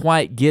 didn't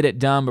quite get it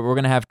done, but we're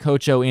going to have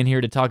Coach O in here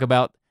to talk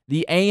about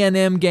the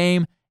A&M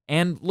game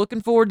and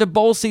looking forward to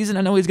bowl season.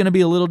 I know he's going to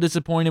be a little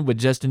disappointed with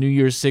just a New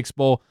Year's Six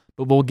bowl,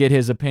 but we'll get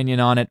his opinion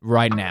on it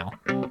right now.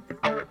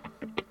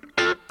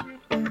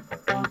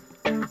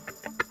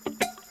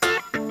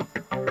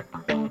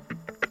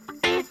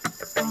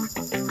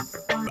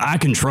 I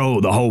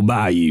control the whole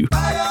bayou.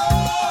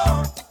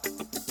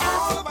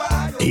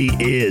 He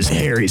is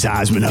Harry's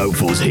Heisman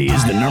hopefuls. He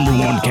is the number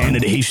 1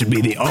 candidate. He should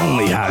be the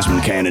only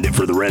Heisman candidate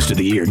for the rest of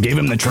the year. Give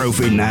him the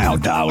trophy now,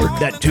 Tyler.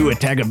 That Tua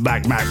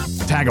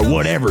Tagovailoa,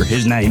 whatever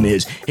his name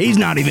is, he's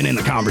not even in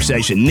the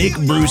conversation. Nick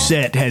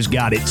Brissett has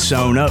got it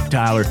sewn up,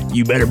 Tyler.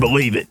 You better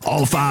believe it.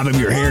 All 5 of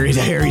your Harry's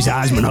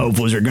Heisman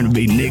hopefuls are going to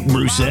be Nick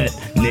Brissett,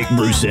 Nick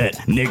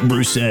Brissett, Nick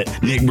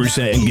Brissett, Nick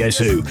Brissett, and guess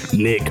who?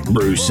 Nick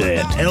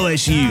Brissett.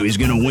 LSU is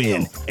going to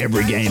win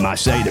every game I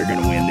say they're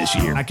going to win this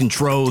year. I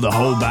control the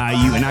whole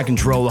bayou, and I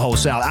control the whole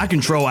South. I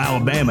control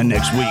Alabama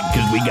next week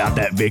because we got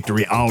that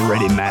victory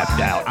already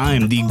mapped out. I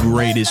am the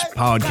greatest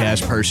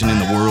podcast person in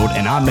the world,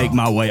 and I make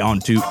my way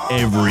onto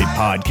every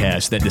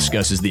podcast that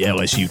discusses the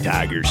LSU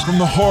Tigers. From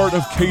the heart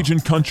of Cajun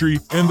country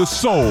and the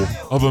soul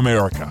of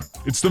America,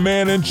 it's the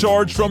man in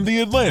charge from the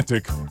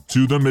Atlantic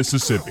to the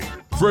Mississippi.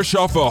 Fresh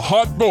off a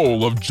hot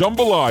bowl of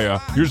jambalaya,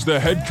 here's the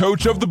head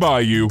coach of the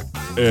Bayou,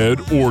 Ed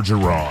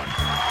Orgeron.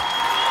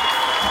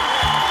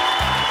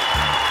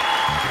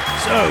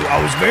 So,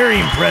 I was very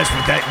impressed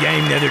with that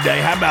game the other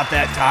day. How about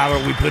that,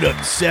 Tyler? We put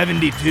up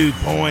 72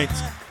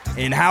 points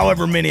in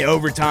however many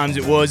overtimes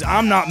it was.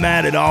 I'm not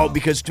mad at all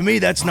because to me,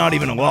 that's not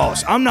even a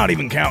loss. I'm not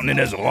even counting it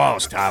as a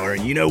loss, Tyler.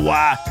 And you know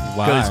why?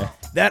 Why? Because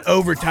that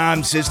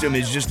overtime system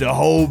is just a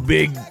whole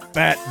big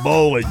fat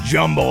bowl of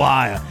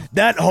jambalaya.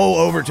 That whole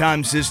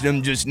overtime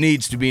system just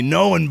needs to be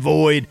null and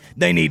void.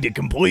 They need to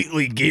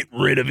completely get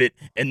rid of it,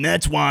 and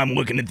that's why I'm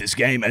looking at this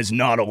game as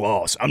not a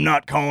loss. I'm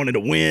not calling it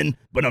a win,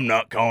 but I'm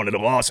not calling it a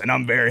loss, and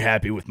I'm very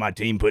happy with my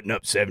team putting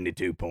up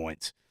 72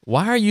 points.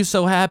 Why are you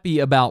so happy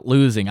about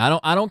losing? I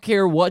don't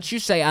care what you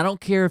say. I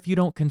don't care if you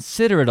don't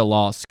consider it a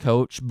loss,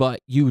 Coach, but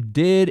you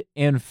did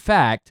in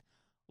fact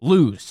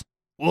lose.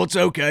 Well, it's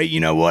okay. You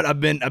know what? I've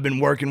been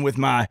working with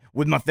my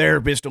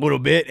therapist a little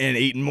bit and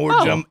eating more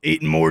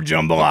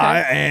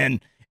jambalaya,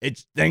 and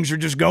things are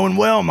just going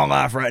well in my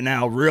life right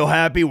now. Real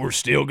happy. We're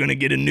still gonna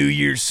get a New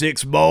Year's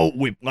Six bowl.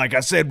 Like I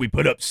said, we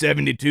put up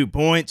 72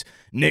 points.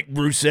 Nick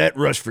Brissett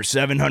rushed for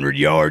 700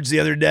 yards the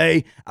other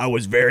day. I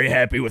was very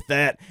happy with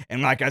that.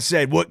 And like I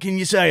said, what can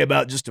you say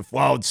about just a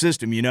flawed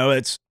system? You know,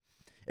 it's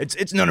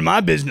none of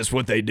my business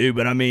what they do,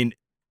 but I mean,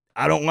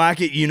 I don't like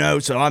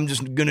it, so I'm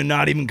just going to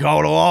not even call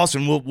it a loss,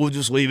 and we'll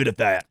just leave it at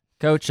that.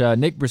 Coach,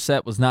 Nick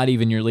Brissett was not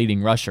even your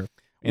leading rusher.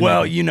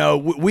 Well,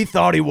 we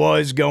thought he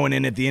was going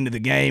in at the end of the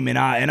game, and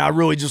I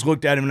really just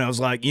looked at him and I was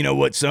like, you know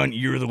what, son,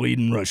 you're the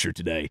leading rusher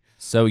today.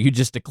 So you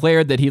just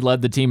declared that he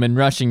led the team in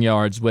rushing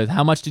yards with,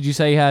 how much did you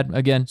say he had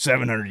again?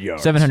 700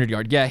 yards. 700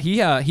 yards. Yeah, he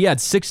had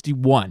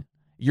 61.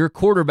 Your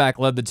quarterback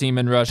led the team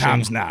in rushing.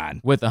 Times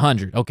 9. With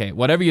 100. Okay,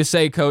 whatever you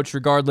say, Coach,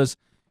 regardless.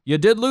 You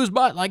did lose,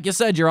 but like you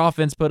said, your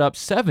offense put up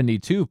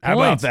 72 points. How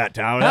about that,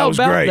 Tyler? How was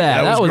about great.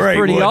 That was great,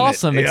 pretty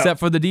awesome, Yeah. except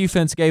for the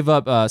defense gave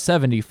up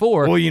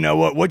 74. Well, you know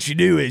what? What you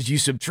do is you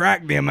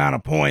subtract the amount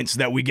of points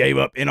that we gave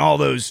up in all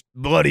those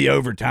bloody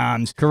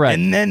overtimes. Correct.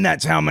 And then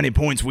that's how many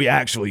points we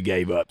actually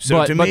gave up. So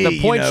but to me,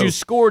 the points you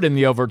scored in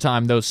the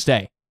overtime, those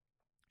stay.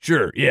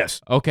 Sure,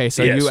 yes. Okay,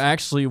 so Yes. you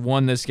actually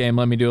won this game.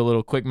 Let me do a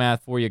little quick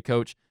math for you,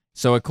 Coach.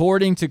 So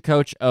according to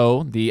Coach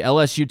O, the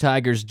LSU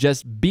Tigers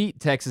just beat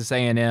Texas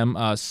A&M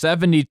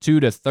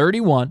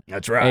 72-31.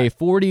 That's right. A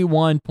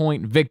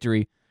 41-point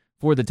victory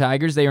for the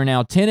Tigers. They are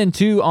now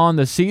 10-2 on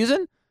the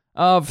season.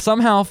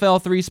 Somehow fell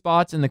 3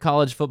 spots in the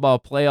college football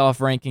playoff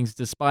rankings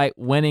despite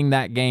winning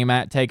that game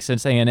at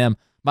Texas A&M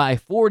by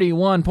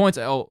 41 points.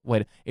 Oh,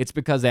 wait, it's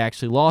because they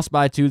actually lost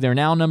by 2. They're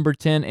now number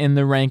 10 in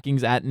the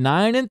rankings at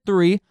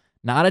 9-3.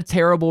 Not a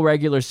terrible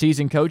regular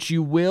season, Coach.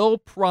 You will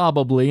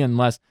probably,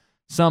 unless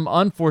some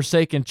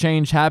unforsaken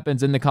change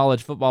happens in the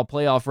college football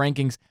playoff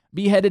rankings,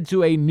 be headed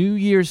to a New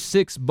Year's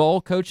Six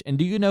bowl, Coach. And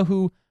do you know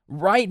who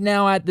right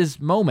now at this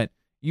moment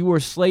you were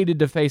slated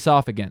to face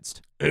off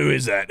against? Who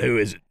is that? Who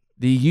is it?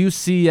 The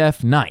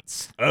UCF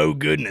Knights. Oh,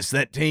 goodness,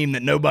 that team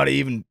that nobody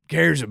even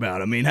cares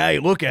about. I mean, hey,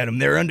 look at them.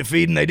 They're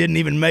undefeated, and they didn't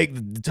even make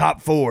the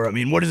top 4. I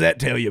mean, what does that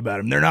tell you about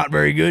them? They're not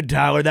very good,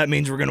 Tyler. That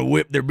means we're going to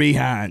whip their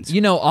behinds.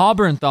 You know,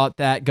 Auburn thought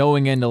that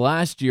going into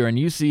last year, and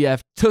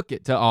UCF took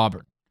it to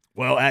Auburn.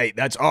 Well, hey,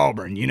 that's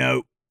Auburn.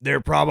 Their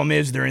problem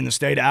is they're in the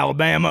state of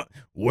Alabama.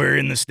 We're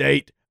in the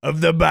state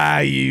of the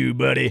Bayou,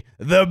 buddy.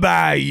 The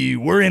Bayou.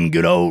 We're in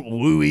good old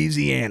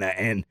Louisiana,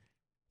 and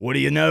what do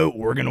you know?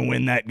 We're going to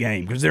win that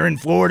game because they're in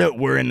Florida.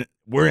 We're in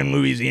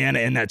Louisiana,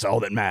 and that's all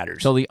that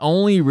matters. So the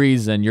only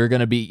reason you're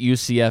going to beat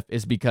UCF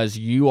is because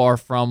you are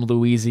from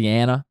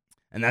Louisiana?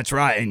 And that's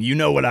right. And you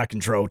know what I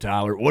control,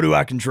 Tyler. What do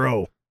I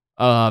control?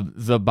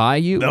 The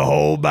Bayou? The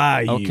whole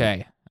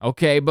Bayou.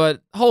 Okay,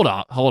 but hold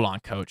on,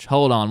 Coach.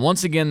 Hold on.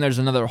 Once again, there's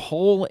another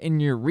hole in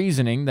your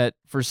reasoning that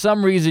for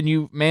some reason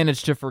you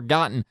managed to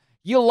forgotten.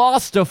 You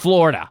lost to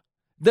Florida,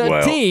 the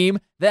team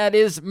that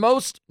is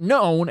most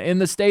known in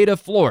the state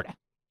of Florida.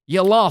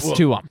 You lost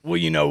to them. Well,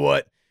 you know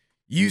what?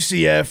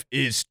 UCF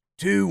is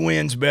 2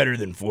 wins better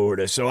than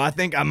Florida, so I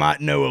think I might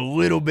know a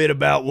little bit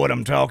about what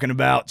I'm talking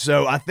about.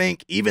 So I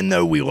think even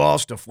though we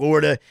lost to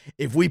Florida,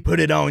 if we put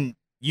it on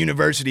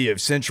University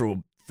of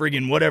Central,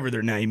 friggin' whatever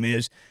their name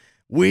is,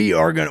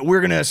 we're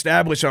gonna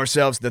establish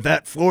ourselves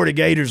that Florida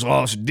Gators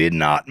loss did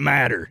not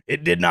matter.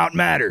 It did not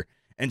matter.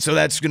 And so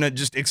that's going to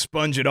just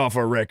expunge it off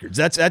our records.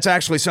 That's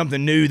actually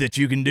something new that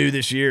you can do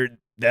this year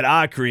that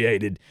I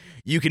created.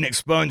 You can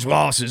expunge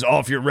losses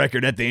off your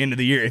record at the end of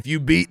the year if you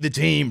beat the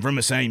team from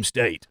the same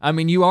state. I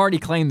mean, you already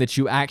claimed that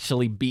you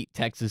actually beat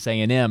Texas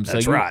A&M. So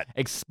That's you right.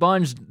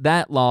 expunged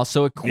that loss.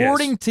 So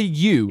according to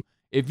you,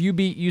 if you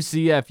beat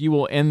UCF, you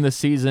will end the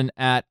season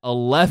at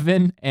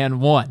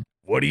 11-1.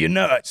 What do you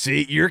know?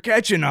 See, you're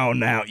catching on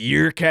now.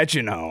 You're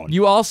catching on.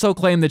 You also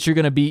claim that you're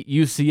going to beat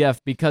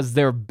UCF because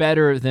they're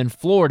better than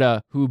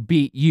Florida, who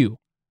beat you.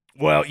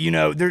 Well,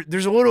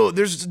 there's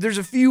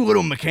a few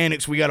little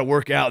mechanics we got to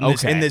work out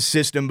in this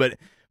system, but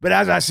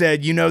as I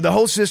said, the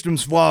whole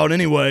system's flawed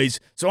anyways,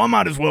 so I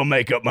might as well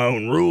make up my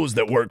own rules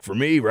that work for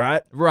me,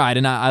 right? Right,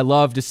 and I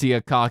love to see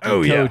a cocky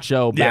Coach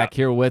O back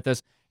here with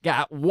us.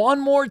 Got one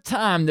more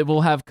time that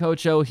we'll have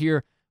Coach O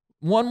here.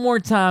 One more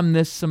time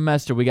this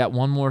semester. We got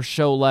one more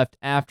show left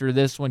after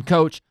this one.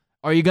 Coach,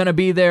 are you going to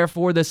be there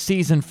for the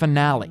season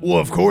finale? Well,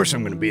 of course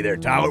I'm going to be there,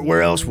 Tyler.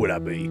 Where else would I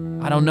be?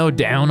 I don't know,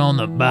 down on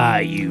the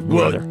bayou,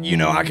 brother.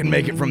 Well, I can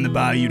make it from the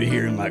bayou to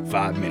here in like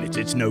 5 minutes.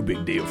 It's no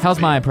big deal. How's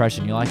my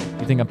impression? You like it?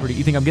 You think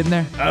I'm getting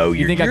there? Oh,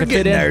 you think you're I can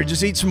getting fit in there.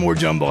 Just eat some more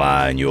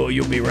jambalaya and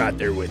you'll be right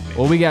there with me.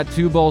 Well, we got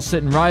 2 bowls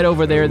sitting right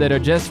over there that are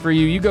just for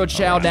you. You go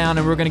chow down,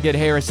 and we're going to get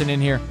Harrison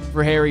in here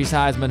for Harry's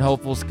Heisman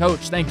hopefuls.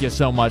 Coach, thank you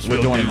so much for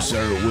joining us.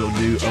 Sir. Will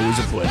do. Always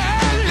a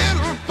pleasure.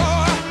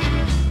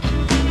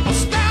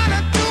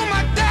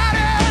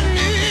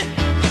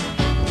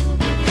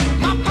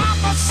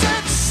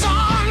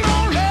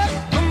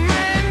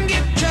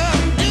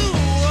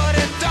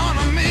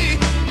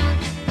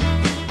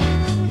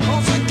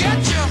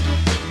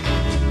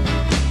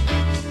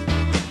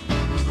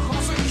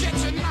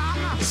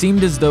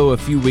 Seemed as though a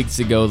few weeks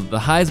ago the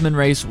Heisman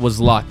race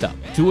was locked up.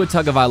 Tua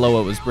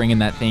Tagovailoa was bringing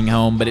that thing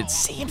home, but it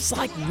seems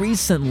like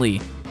recently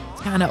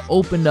it's kind of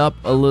opened up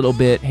a little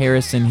bit.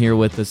 Harrison here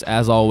with us,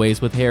 as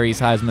always, with Harry's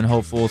Heisman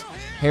hopefuls.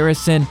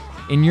 Harrison,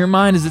 in your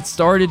mind, has it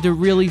started to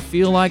really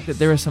feel like that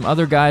there are some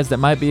other guys that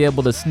might be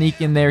able to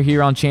sneak in there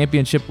here on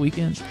championship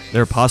weekend?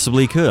 There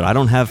possibly could. I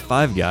don't have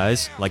 5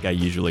 guys like I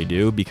usually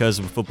do because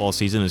football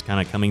season is kind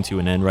of coming to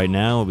an end right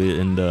now,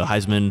 and the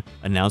Heisman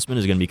announcement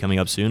is going to be coming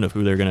up soon of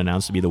who they're going to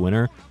announce to be the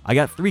winner. I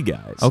got 3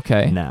 guys.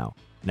 Okay. Now.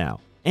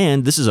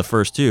 And this is a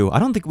first too. I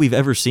don't think we've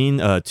ever seen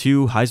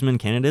 2 Heisman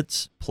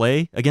candidates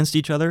play against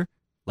each other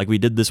like we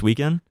did this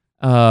weekend.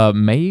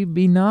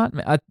 Maybe not.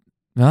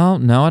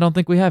 No, I don't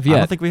think we have yet. I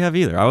don't think we have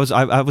either.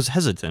 I was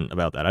hesitant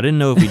about that. I didn't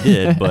know if we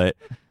did, but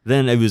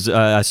then it was.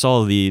 I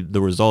saw the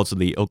results of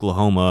the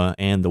Oklahoma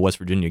and the West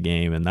Virginia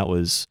game, and that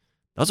was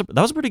a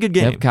pretty good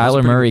game. Yep,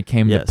 Kyler Murray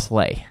came to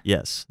play.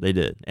 Yes, they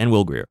did, and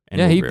Will Grier.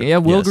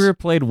 Will Grier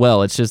played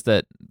well. It's just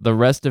that the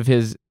rest of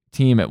his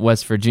team at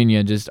West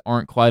Virginia just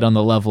aren't quite on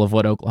the level of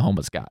what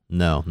Oklahoma's got.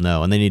 No,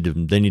 and they need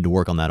to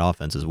work on that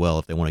offense as well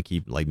if they want to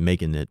keep like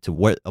making it to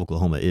what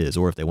Oklahoma is,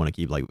 or if they want to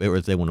keep or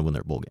if they want to win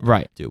their bowl game,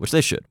 right? Too, which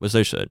they should.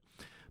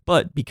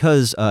 But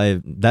because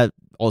that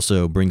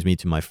also brings me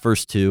to my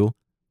first 2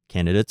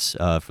 candidates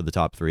for the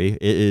top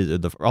 3.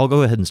 I'll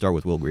go ahead and start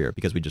with Will Grier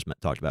because we just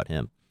talked about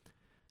him.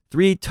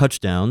 4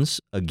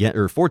 touchdowns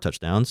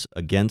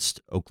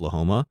against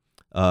Oklahoma.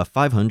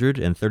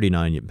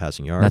 539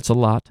 passing yards. That's a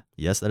lot.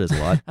 Yes, that is a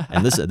lot.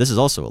 And this is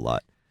also a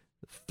lot.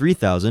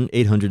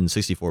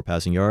 3,864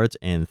 passing yards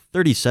and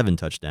 37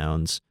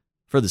 touchdowns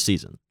for the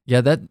season. Yeah,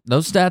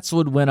 those stats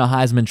would win a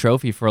Heisman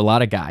Trophy for a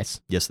lot of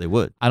guys. Yes, they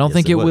would. I don't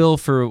think it will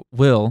for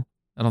Will.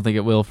 I don't think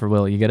it will for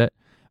Will. You get it?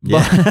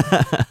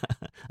 Yeah.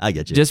 I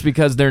get you. Just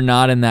because they're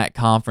not in that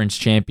conference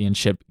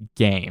championship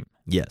game.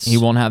 Yes. He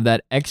won't have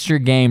that extra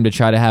game to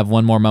try to have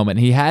one more moment.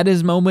 He had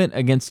his moment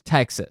against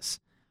Texas,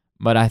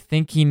 but I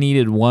think he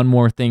needed one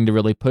more thing to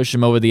really push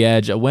him over the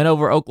edge. A win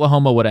over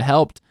Oklahoma would have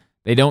helped.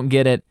 They don't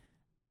get it.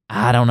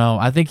 I don't know.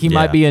 I think he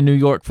might be in New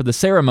York for the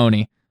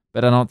ceremony,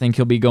 but I don't think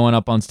he'll be going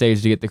up on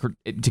stage to get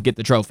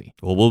the trophy.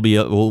 Well,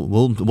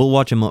 we'll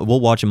watch him. We'll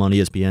watch him on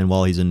ESPN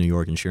while he's in New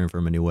York and cheering for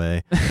him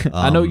anyway.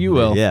 I know you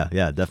will.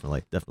 Yeah,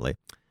 definitely.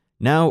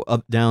 Now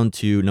up down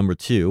to number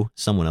 2,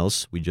 someone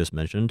else we just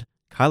mentioned,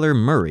 Kyler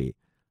Murray,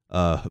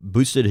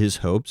 boosted his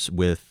hopes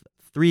with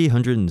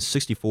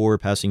 364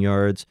 passing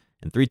yards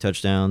and 3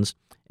 touchdowns,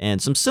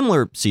 and some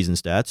similar season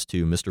stats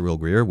to Mr. Will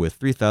Grier with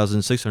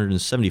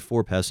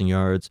 3,674 passing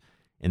yards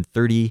and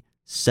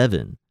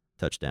 37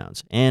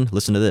 touchdowns. And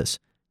listen to this.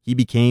 He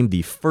became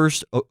the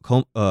first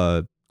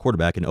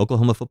quarterback in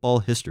Oklahoma football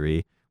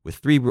history with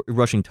 3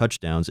 rushing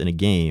touchdowns in a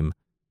game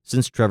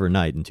since Trevor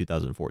Knight in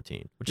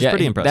 2014, which is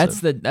pretty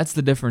impressive. That's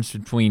the difference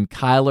between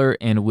Kyler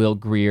and Will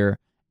Grier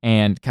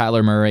and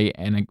Kyler Murray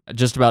and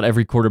just about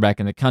every quarterback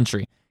in the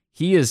country.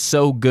 He is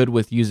so good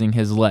with using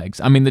his legs.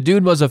 I mean, the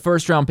dude was a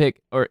first-round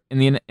pick or in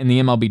the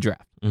MLB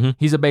draft. Mm-hmm.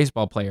 He's a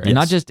baseball player. And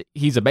not just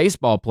he's a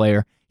baseball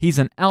player, he's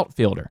an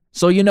outfielder.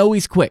 So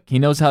he's quick. He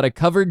knows how to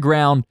cover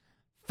ground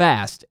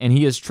fast, and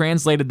he has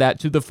translated that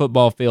to the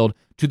football field,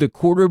 to the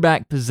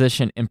quarterback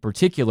position in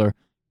particular,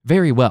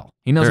 very well.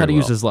 He knows how to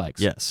use his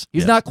legs. Yes.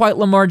 He's not quite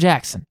Lamar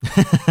Jackson,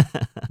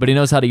 but he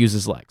knows how to use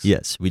his legs.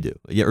 Yes, we do.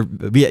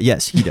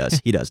 Yes, he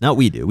does. He does. Not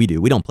we do. We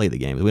don't play the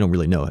games. We don't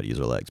really know how to use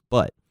our legs.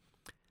 But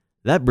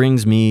that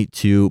brings me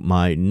to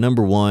my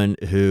number 1,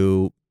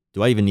 who,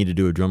 do I even need to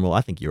do a drum roll? I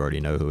think you already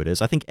know who it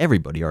is. I think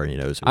everybody already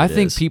knows who it is. I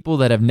think people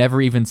that have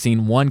never even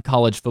seen one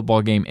college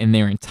football game in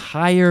their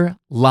entire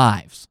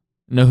lives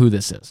know who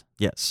this is.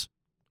 Yes.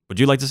 Would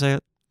you like to say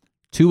it?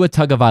 Tua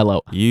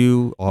Tagovailoa.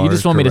 You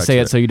just want me to say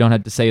sir. it so you don't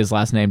have to say his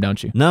last name,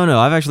 don't you? No.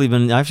 I've actually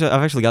gotten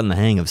the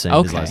hang of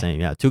saying his last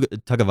name. Yeah,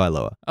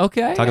 Tagovailoa.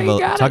 Okay.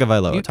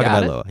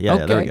 Tagovailoa.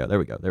 Yeah,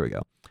 there we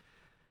go.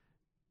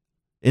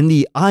 In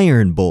the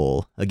Iron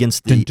Bowl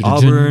against the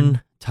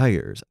Auburn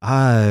Tigers.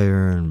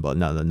 Iron Bowl.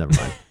 No, never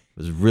mind. It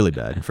was really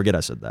bad. Forget I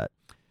said that.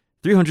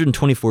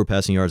 324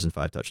 passing yards and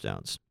 5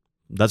 touchdowns.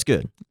 That's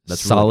good.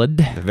 That's solid.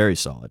 Really, very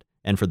solid.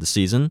 And for the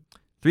season,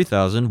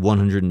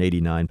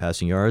 3,189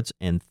 passing yards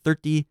and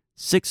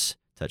 36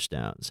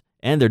 touchdowns.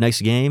 And their next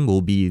game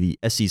will be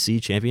the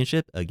SEC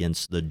championship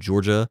against the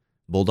Georgia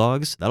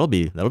Bulldogs. That'll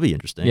be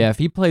interesting. Yeah, if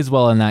he plays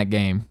well in that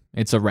game,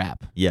 it's a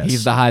wrap. Yes.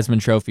 He's the Heisman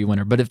Trophy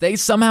winner. But if they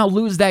somehow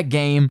lose that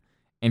game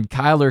and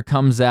Kyler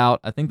comes out,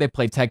 I think they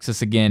play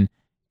Texas again,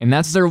 and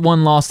that's their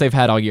one loss they've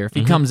had all year. If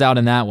he comes out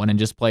in that one and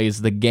just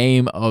plays the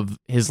game of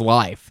his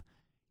life,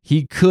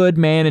 he could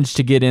manage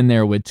to get in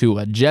there with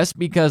Tua just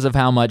because of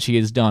how much he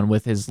has done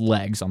with his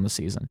legs on the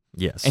season.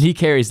 Yes. And he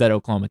carries that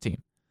Oklahoma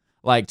team.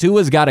 Like,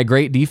 Tua's got a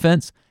great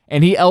defense,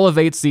 and he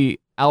elevates the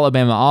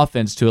Alabama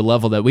offense to a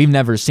level that we've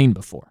never seen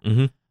before.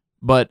 Mm-hmm.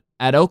 But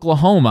at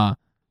Oklahoma,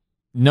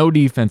 no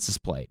defense is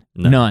played.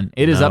 None.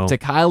 It is up to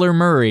Kyler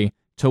Murray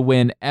to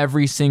win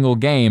every single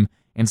game.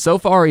 And so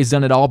far, he's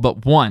done it all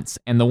but once.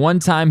 And the one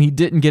time he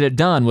didn't get it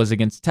done was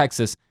against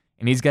Texas,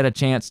 and he's got a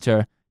chance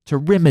to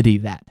remedy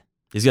that.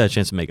 He's got a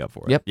chance to make up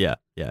for it. Yep. Yeah.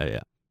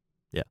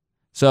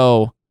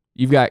 So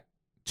you've got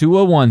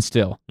 201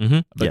 still, Mm-hmm.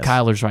 but Yes.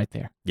 Kyler's right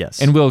there.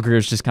 Yes. And Will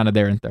Grier's just kind of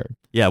there in third.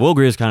 Yeah, Will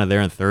Grier's kind of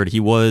there in third. He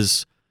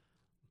was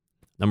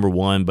number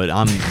 1, but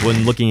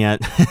when looking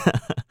at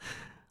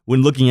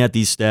when looking at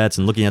these stats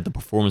and looking at the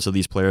performance of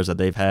these players that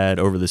they've had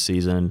over the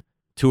season,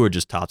 Tua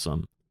just tops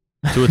them.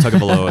 Tua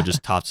Tagovailoa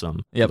just tops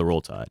them for the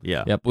Roll Tide.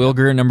 Yeah. Yep. Will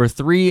Greer, number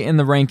 3 in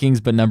the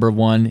rankings, but number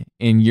 1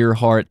 in your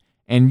heart.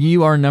 And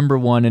you are number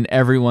 1 in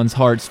everyone's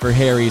hearts for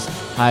Harry's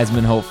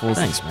Heisman hopefuls.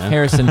 Thanks, man.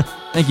 Harrison,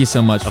 thank you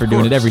so much for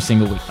doing it every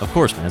single week. Of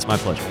course, man. It's my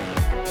pleasure.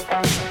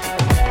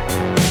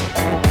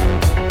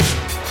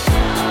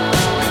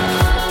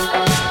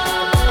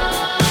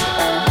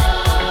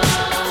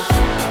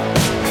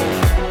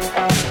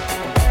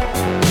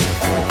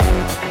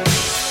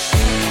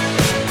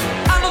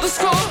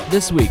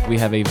 This week, we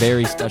have a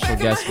very special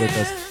guest with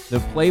us, the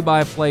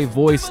play-by-play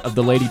voice of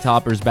the Lady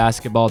Toppers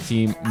basketball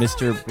team,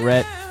 Mr.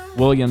 Brett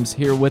Williams,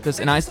 here with us.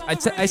 And I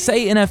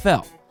say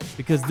NFL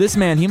because this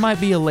man, he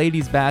might be a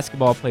ladies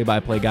basketball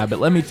play-by-play guy, but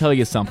let me tell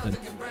you something.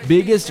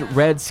 Biggest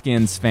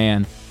Redskins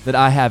fan that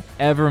I have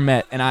ever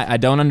met, and I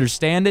don't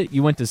understand it.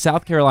 You went to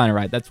South Carolina,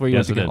 right? That's where you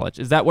went to college.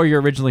 Is that where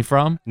you're originally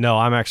from? No,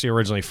 I'm actually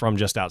originally from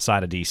just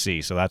outside of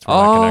D.C., so that's where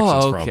my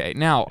connection's from. Okay.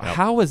 Now,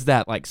 how is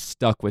that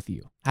stuck with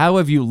you? How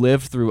have you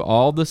lived through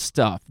all the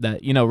stuff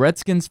that,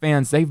 Redskins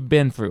fans, they've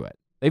been through it.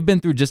 They've been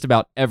through just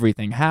about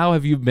everything. How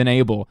have you been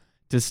able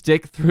to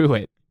stick through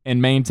it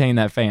and maintain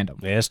that fandom?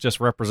 Yeah, it's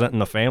just representing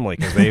the family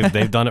because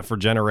they've done it for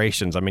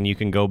generations. I mean, you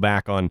can go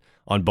back on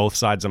both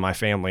sides of my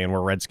family, and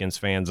we're Redskins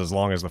fans as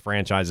long as the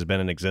franchise has been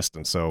in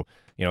existence. So,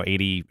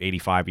 80,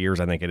 85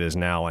 years, I think it is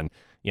now. And,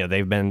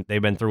 they've been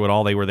through it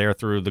all. They were there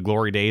through the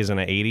glory days in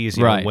the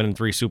 80s, right. Winning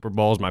 3 Super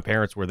Bowls. My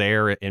parents were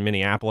there in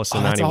Minneapolis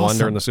in 91 awesome.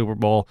 during the Super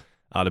Bowl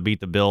to beat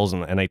the Bills,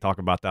 and they talk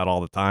about that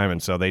all the time.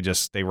 And so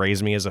they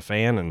raised me as a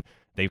fan, and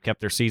they've kept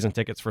their season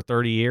tickets for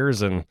 30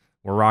 years, and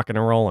we're rocking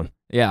and rolling.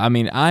 Yeah, I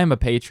mean, I'm a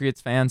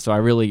Patriots fan, so I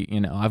really,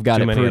 I've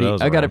got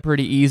it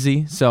pretty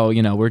easy. So,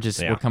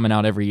 we're coming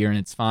out every year and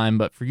it's fine.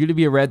 But for you to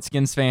be a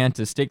Redskins fan,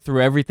 to stick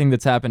through everything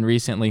that's happened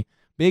recently,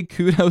 big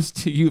kudos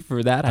to you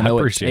for that. I know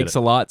it takes a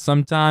lot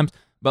sometimes,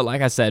 but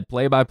like I said,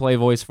 play-by-play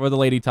voice for the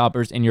Lady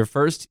Toppers in your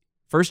first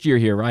year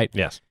here, right?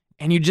 Yes.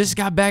 And you just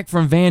got back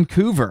from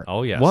Vancouver.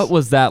 Oh, yes. What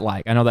was that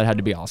like? I know that had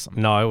to be awesome.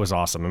 No, it was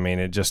awesome. I mean,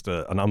 it just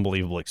an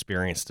unbelievable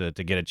experience to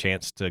get a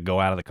chance to go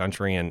out of the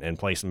country and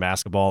play some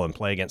basketball and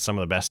play against some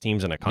of the best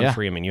teams in the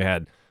country. Yeah. I mean, you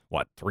had,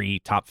 3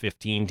 top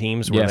 15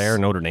 teams were there.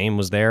 Notre Dame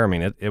was there. I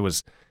mean, it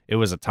was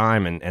a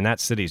time, and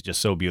that city is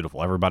just so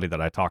beautiful. Everybody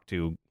that I talked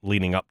to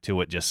leading up to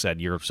it just said,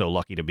 you're so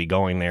lucky to be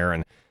going there.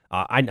 And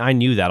I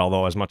knew that,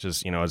 although as much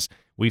as, as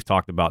we've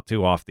talked about,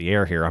 too, off the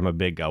air here, I'm a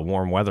big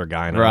warm weather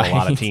guy, and I know a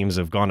lot of teams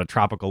have gone to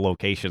tropical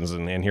locations,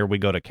 and here we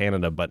go to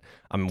Canada, but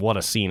what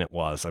a scene it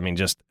was. I mean,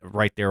 just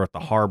right there at the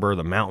harbor,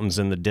 the mountains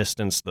in the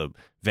distance, the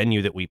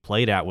venue that we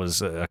played at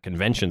was a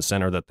convention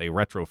center that they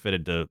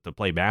retrofitted to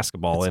play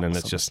basketball in, and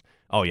it's just,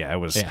 it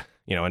was,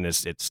 and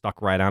it's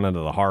stuck right out into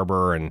the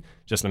harbor, and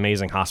just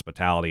amazing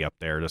hospitality up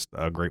there, just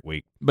a great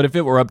week. But if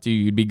it were up to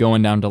you, you'd be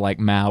going down to like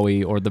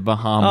Maui or the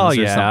Bahamas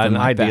or something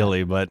like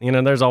ideally, that.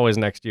 But there's always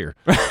next year.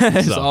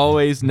 There's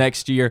always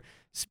next year.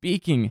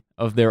 Speaking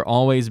of there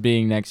always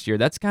being next year,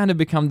 that's kind of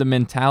become the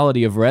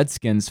mentality of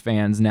Redskins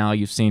fans now.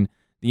 You've seen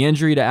the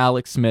injury to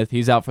Alex Smith.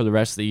 He's out for the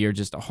rest of the year,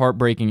 just a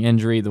heartbreaking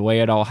injury, the way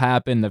it all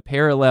happened, the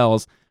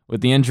parallels with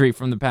the injury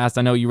from the past.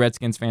 I know you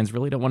Redskins fans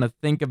really don't want to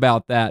think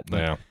about that.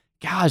 But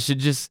gosh,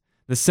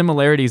 the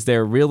similarities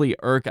there really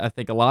irk, I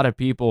think, a lot of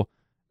people.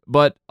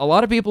 But a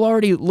lot of people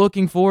already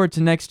looking forward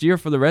to next year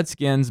for the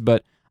Redskins,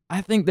 but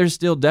I think there's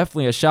still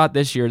definitely a shot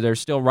this year. They're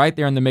still right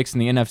there in the mix in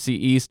the NFC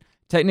East,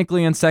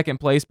 technically in second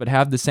place, but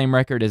have the same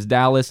record as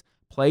Dallas.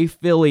 Play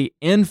Philly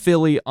in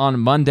Philly on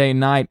Monday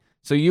night.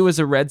 So you as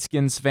a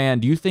Redskins fan,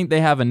 do you think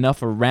they have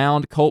enough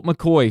around Colt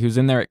McCoy, who's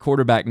in there at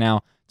quarterback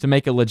now, to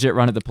make a legit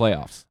run at the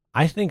playoffs?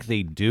 I think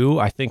they do.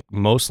 I think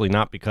mostly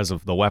not because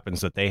of the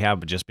weapons that they have,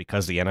 but just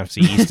because the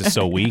NFC East is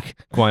so weak,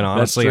 quite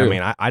honestly. I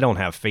mean, I don't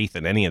have faith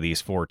in any of these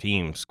 4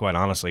 teams, quite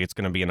honestly. It's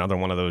going to be another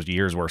one of those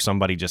years where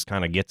somebody just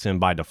kind of gets in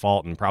by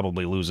default and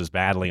probably loses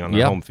badly on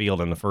their home field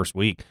in the first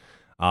week.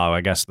 I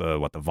guess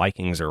the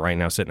Vikings are right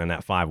now sitting in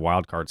that 5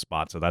 wild card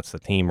spot, so that's the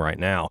team right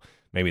now.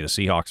 Maybe the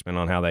Seahawks, depending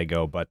on how they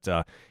go. But,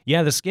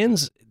 the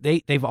Skins,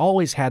 they've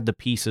always had the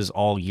pieces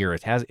all year.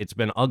 It's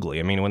been ugly.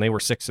 I mean, when they were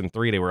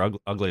 6-3, they were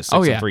ugliest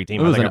 6-3 team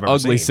it was I think I've ever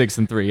ugly seen.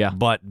 6-3, yeah.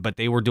 But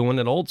they were doing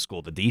it old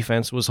school. The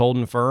defense was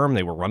holding firm.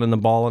 They were running the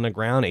ball on the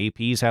ground.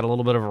 AP's had a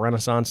little bit of a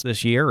renaissance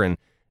this year, and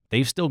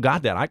they've still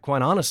got that. I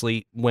quite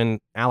honestly, when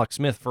Alex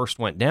Smith first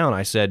went down,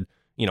 I said,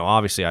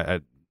 obviously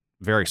I'm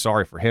very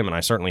sorry for him, and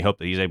I certainly hope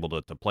that he's able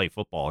to play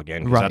football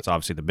again, because that's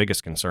obviously the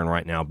biggest concern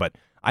right now. But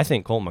I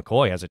think Colt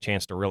McCoy has a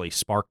chance to really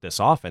spark this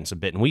offense a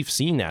bit, and we've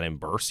seen that in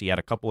bursts. He had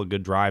a couple of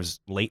good drives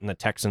late in the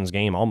Texans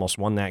game, almost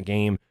won that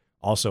game.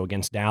 Also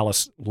against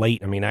Dallas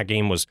late. I mean, that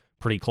game was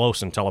pretty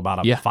close until about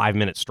a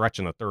 5-minute stretch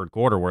in the third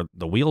quarter where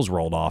the wheels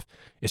rolled off.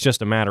 It's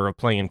just a matter of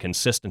playing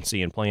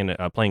consistency and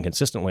playing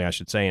consistently, I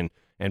should say,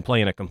 and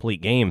playing a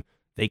complete game.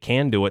 they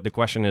can do it. The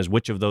question is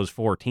which of those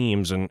 4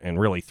 teams, and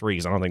really 3,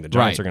 because I don't think the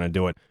Giants are going to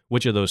do it,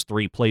 which of those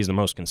 3 plays the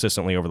most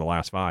consistently over the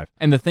last 5.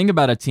 And the thing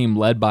about a team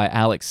led by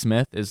Alex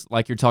Smith is,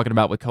 like you're talking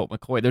about with Colt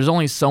McCoy, there's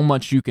only so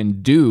much you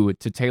can do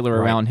to tailor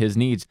around his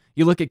needs.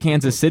 You look at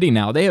Kansas City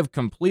now. They have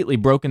completely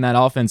broken that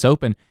offense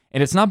open,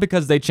 and it's not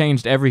because they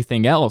changed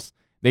everything else.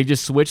 They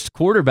just switched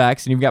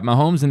quarterbacks, and you've got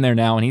Mahomes in there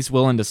now, and he's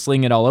willing to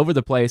sling it all over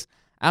the place.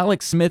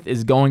 Alex Smith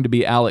is going to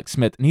be Alex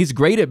Smith, and he's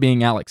great at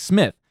being Alex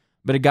Smith.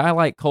 But a guy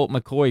like Colt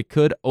McCoy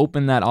could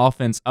open that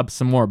offense up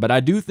some more. But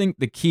I do think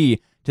the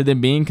key to them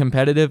being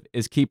competitive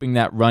is keeping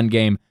that run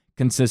game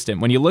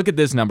consistent. When you look at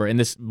this number, and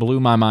this blew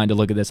my mind to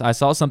look at this, I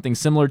saw something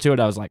similar to it.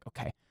 I was like,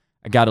 okay,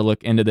 I got to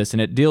look into this.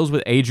 And it deals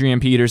with Adrian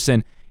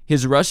Peterson,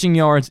 his rushing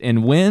yards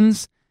in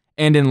wins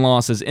and in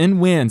losses. In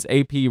wins,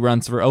 AP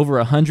runs for over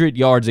 100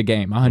 yards a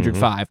game,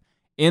 105.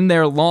 In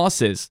their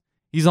losses,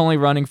 he's only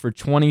running for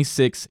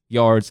 26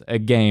 yards a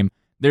game.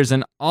 There's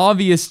an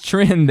obvious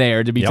trend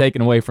there to be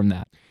taken away from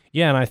that.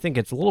 Yeah, and I think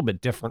it's a little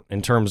bit different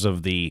in terms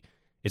of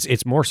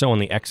it's more so in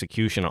the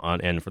execution on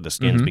end for the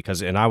Skins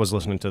because, and I was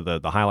listening to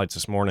the highlights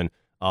this morning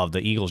of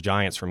the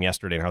Eagles-Giants from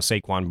yesterday and how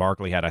Saquon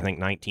Barkley had, I think,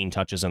 19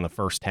 touches in the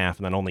first half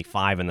and then only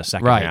 5 in the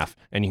second half.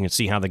 And you can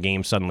see how the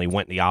game suddenly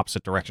went the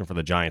opposite direction for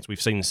the Giants.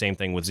 We've seen the same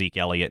thing with Zeke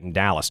Elliott in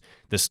Dallas.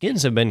 The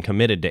Skins have been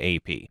committed to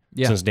AP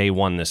since day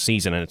one this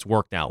season, and it's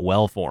worked out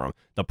well for them.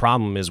 The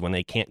problem is when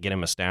they can't get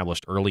him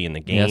established early in the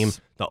game,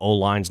 the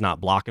O-line's not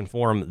blocking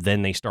for him,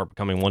 then they start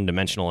becoming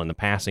one-dimensional in the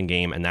passing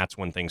game, and that's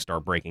when things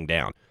start breaking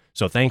down.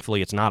 So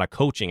thankfully, it's not a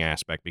coaching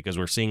aspect because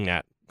we're seeing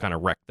that kind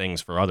of wreck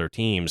things for other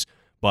teams.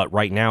 But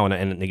right now,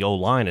 and the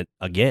O-line,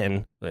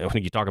 again,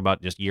 when you talk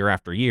about just year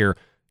after year,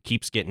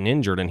 keeps getting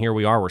injured. And here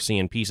we are, we're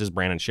seeing pieces.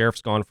 Brandon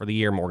Sheriff's gone for the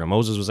year. Morgan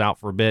Moses was out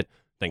for a bit.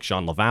 I think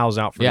Sean Laval's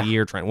out for the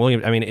year. Trent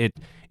Williams. I mean,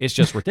 it's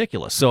just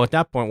ridiculous. So at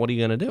that point, what are you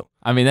going to do?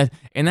 I mean,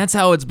 that's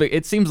how it's big.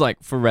 It seems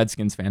like for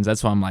Redskins fans,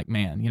 that's why I'm like,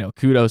 man,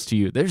 kudos to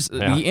you.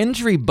 The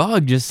injury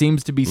bug just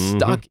seems to be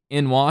stuck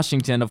in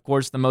Washington. Of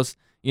course, the most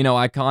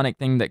iconic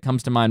thing that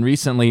comes to mind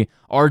recently,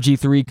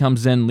 RG3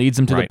 comes in, leads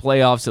them to the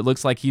playoffs. It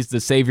looks like he's the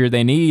savior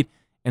they need.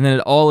 And then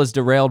it all is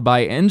derailed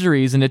by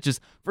injuries, and it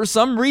just, for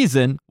some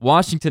reason,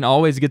 Washington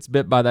always gets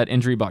bit by that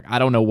injury bug. I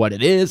don't know what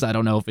it is. I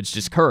don't know if it's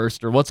just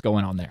cursed or what's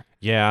going on there.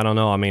 Yeah, I don't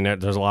know. I mean,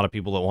 there's a lot of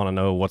people that want to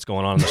know what's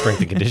going on in the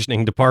strength and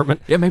conditioning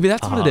department. Yeah, maybe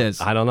that's what it is.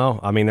 I don't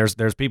know. I mean,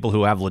 there's people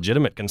who have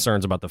legitimate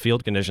concerns about the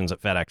field conditions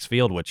at FedEx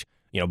Field, which,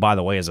 by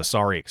the way, is a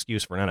sorry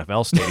excuse for an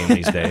NFL stadium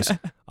these days. And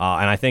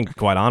I think,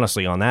 quite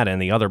honestly, on that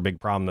end, the other big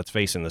problem that's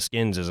facing the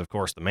Skins is, of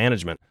course, the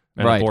management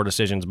and the poor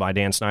decisions by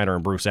Dan Snyder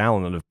and Bruce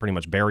Allen that have pretty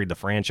much buried the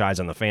franchise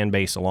and the fan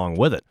base along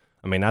with it.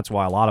 I mean, that's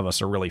why a lot of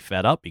us are really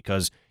fed up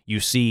because you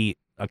see,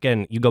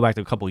 again, you go back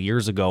to a couple of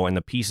years ago and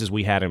the pieces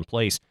we had in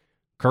place.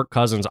 Kirk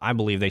Cousins, I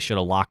believe they should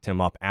have locked him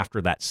up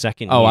after that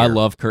second year. Oh, I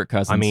love Kirk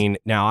Cousins. I mean,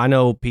 now I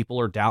know people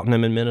are doubting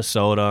him in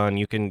Minnesota, and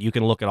you can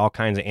look at all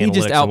kinds of analytics. He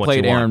just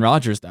outplayed Aaron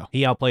Rodgers, though.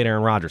 He outplayed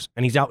Aaron Rodgers,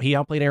 and he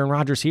outplayed Aaron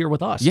Rodgers here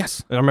with us.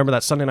 Yes. And I remember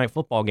that Sunday Night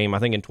Football game, I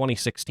think in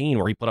 2016,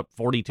 where he put up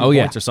 42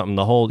 points or something.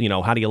 The whole,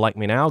 how do you like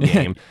me now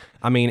game.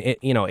 I mean,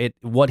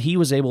 what he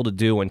was able to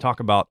do and talk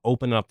about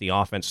opening up the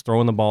offense,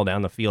 throwing the ball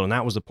down the field, and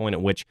that was the point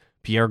at which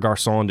Pierre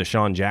Garçon and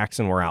Deshaun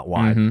Jackson were out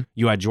wide.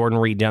 You had Jordan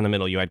Reed down the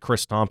middle. You had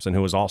Chris Thompson,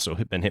 who has also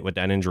been hit with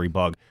that injury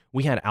bug.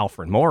 We had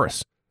Alfred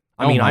Morris.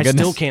 I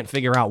still can't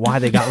figure out why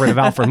they got rid of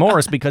Alfred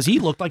Morris because he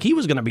looked like he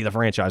was going to be the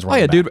franchise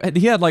running back. Dude,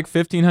 he had like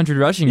 1,500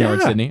 rushing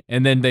yards, didn't he?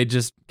 And then they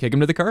just kick him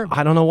to the curb.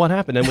 I don't know what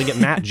happened. Then we get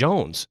Matt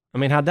Jones. I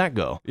mean, how'd that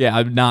go? Yeah,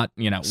 I'm not,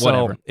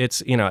 whatever. So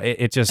it's,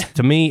 it just,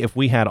 to me, if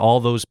we had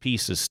all those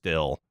pieces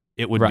still,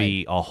 it would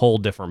be a whole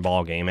different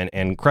ball game.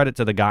 And credit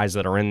to the guys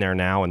that are in there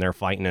now and they're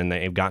fighting and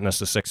they've gotten us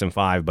to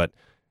 6-5. But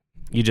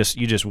you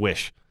just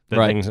wish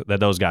that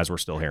those guys were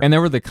still here. And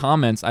there were the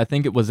comments. I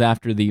think it was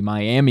after the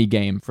Miami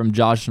game from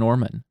Josh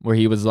Norman where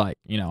he was like,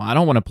 I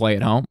don't want to play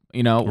at home.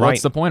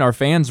 What's the point? Our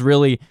fans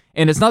really,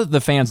 and it's not that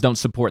the fans don't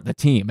support the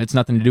team. It's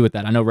nothing to do with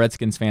that. I know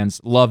Redskins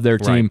fans love their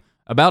team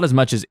about as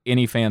much as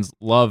any fans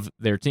love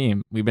their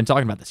team. We've been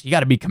talking about this. You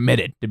got to be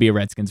committed to be a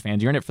Redskins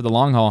fan. You're in it for the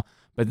long haul.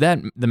 But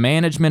the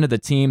management of the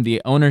team,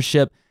 the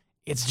ownership,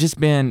 it's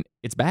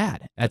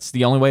bad. That's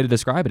the only way to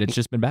describe it. It's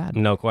just been bad.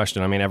 No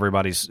question. I mean,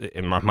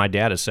 my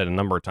dad has said a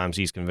number of times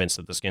he's convinced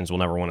that the Skins will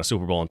never win a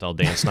Super Bowl until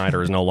Dan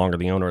Snyder is no longer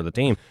the owner of the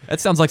team. That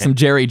sounds like some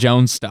Jerry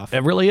Jones stuff.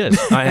 It really is.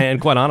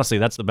 And quite honestly,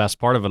 that's the best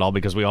part of it all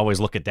because we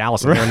always look at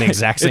Dallas and they're in the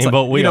exact same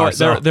boat we are.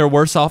 So. They're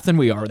worse off than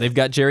we are. They've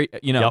got Jerry,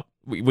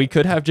 we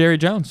could have Jerry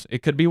Jones.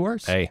 It could be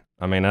worse. Hey,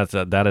 I mean,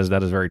 that is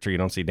very true. You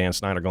don't see Dan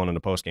Snyder going into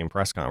post-game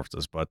press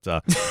conferences, but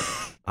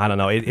I don't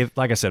know.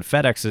 Like I said,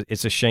 FedEx,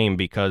 it's a shame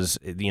because,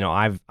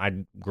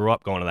 I grew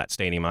up going to that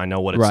stadium. I know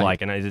what it's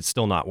like, and it's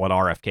still not what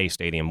RFK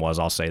Stadium was,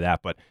 I'll say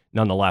that. But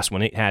nonetheless,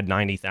 when it had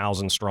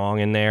 90,000 strong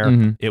in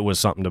there, it was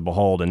something to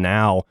behold. And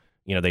now,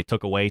 they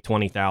took away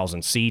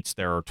 20,000 seats.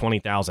 There are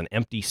 20,000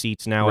 empty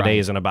seats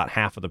nowadays, and about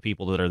half of the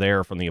people that are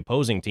there from the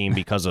opposing team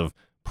because of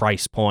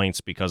price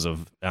points, because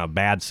of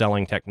bad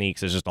selling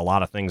techniques. There's just a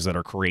lot of things that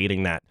are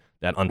creating that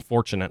that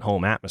unfortunate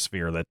home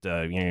atmosphere that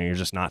you're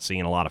just not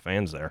seeing a lot of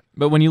fans there.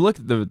 But when you look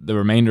at the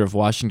remainder of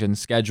Washington's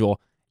schedule,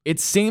 it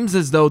seems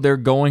as though they're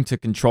going to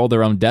control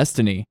their own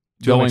destiny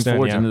going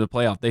forward into the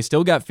playoff. They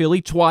still got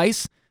Philly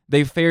twice.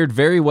 They've fared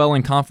very well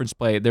in conference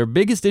play. Their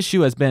biggest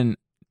issue has been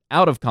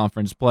out of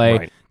conference play.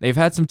 Right. They've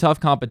had some tough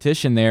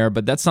competition there,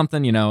 but that's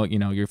something,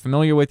 you're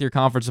familiar with your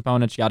conference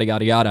opponents, yada,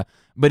 yada, yada.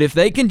 But if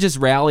they can just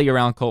rally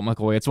around Colt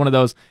McCoy, it's one of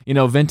those,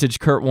 vintage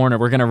Kurt Warner.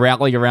 We're going to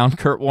rally around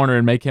Kurt Warner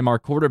and make him our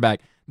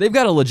quarterback. They've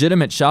got a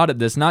legitimate shot at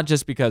this, not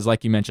just because,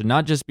 like you mentioned,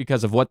 not just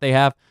because of what they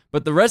have,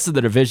 but the rest of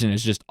the division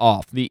is just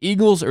off. The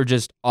Eagles are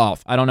just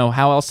off. I don't know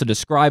how else to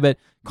describe it.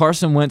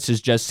 Carson Wentz has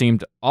just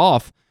seemed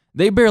off.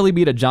 They barely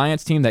beat a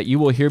Giants team that you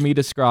will hear me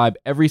describe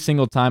every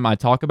single time I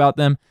talk about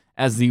them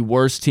as the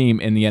worst team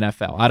in the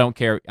NFL. I don't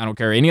care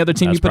any other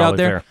team you put out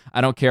there. Fair.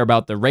 I don't care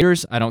about the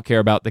Raiders. I don't care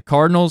about the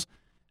Cardinals.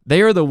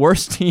 They are the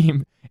worst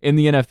team in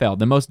the NFL,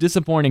 the most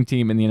disappointing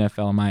team in the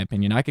NFL, in my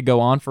opinion. I could go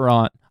on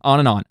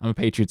and on. I'm a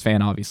Patriots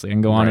fan, obviously. I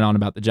can go on and on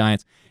about the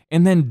Giants.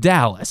 And then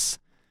Dallas,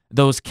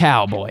 those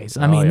Cowboys.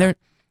 I mean,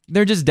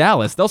 they're just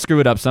Dallas. They'll screw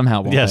it up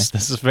somehow, won't Yes, they?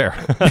 This is fair.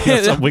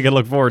 That's something we can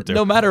look forward to.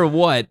 No matter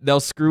what, they'll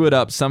screw it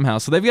up somehow.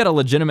 So they've got a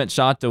legitimate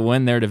shot to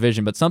win their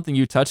division, but something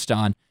you touched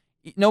on,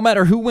 no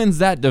matter who wins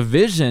that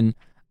division,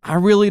 I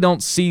really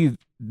don't see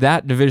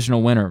that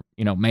divisional winner.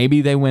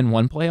 Maybe they win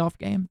one playoff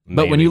game.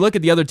 But when you look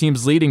at the other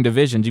teams' leading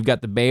divisions, you've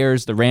got the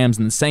Bears, the Rams,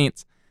 and the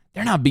Saints.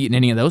 They're not beating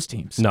any of those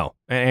teams. No.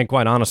 And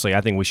quite honestly,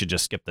 I think we should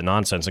just skip the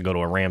nonsense and go to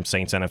a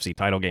Rams-Saints NFC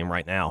title game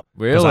right now.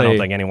 Really? Because I don't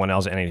think anyone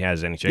else has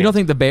any chance. You don't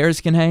think the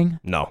Bears can hang?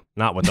 No,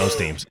 not with those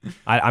teams.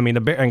 I mean,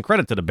 and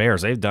credit to the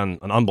Bears. They've done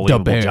an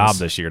unbelievable job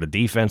this year. The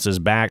defense is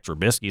back.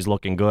 Trubisky's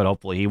looking good.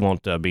 Hopefully he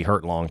won't be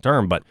hurt long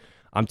term. But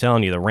I'm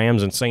telling you, the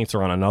Rams and Saints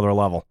are on another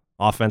level.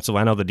 Offensive,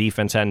 I know the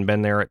defense hadn't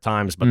been there at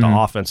times, but the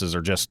offenses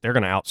are they're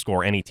going to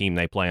outscore any team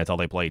they play until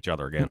they play each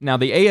other again. Now,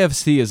 the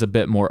AFC is a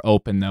bit more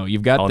open, though.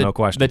 You've got no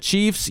question. The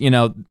Chiefs,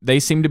 they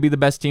seem to be the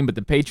best team, but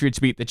the Patriots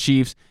beat the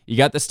Chiefs. You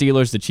got the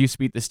Steelers. The Chiefs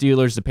beat the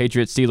Steelers. The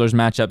Patriots-Steelers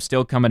matchup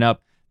still coming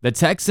up. The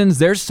Texans,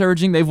 they're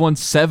surging. They've won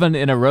 7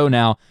 in a row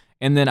now.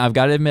 And then I've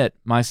got to admit,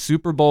 my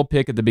Super Bowl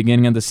pick at the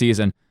beginning of the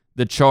season,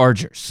 the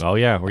Chargers. Oh,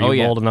 yeah. Were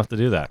you bold enough to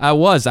do that? I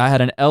was. I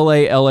had an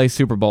LA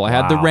Super Bowl. I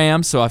had the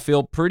Rams, so I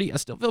still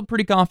feel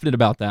pretty confident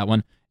about that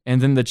one. And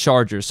then the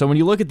Chargers. So when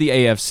you look at the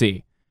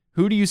AFC,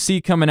 who do you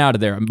see coming out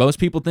of there? Most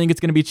people think it's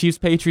going to be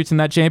Chiefs-Patriots in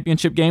that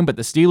championship game, but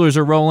the Steelers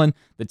are rolling,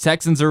 the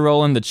Texans are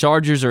rolling, the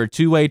Chargers are a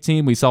two-way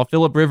team. We saw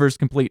Phillip Rivers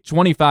complete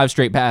 25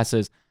 straight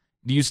passes.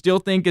 Do you still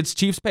think it's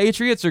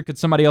Chiefs-Patriots, or could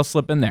somebody else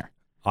slip in there?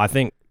 I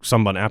think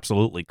someone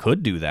absolutely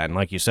could do that. And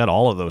like you said,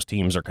 all of those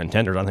teams are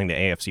contenders. I think the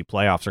AFC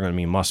playoffs are going to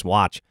be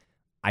must-watch.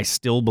 I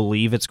still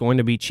believe it's going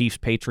to be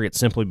Chiefs-Patriots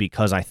simply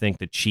because I think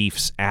the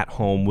Chiefs at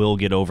home will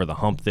get over the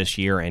hump this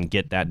year and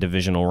get that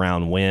divisional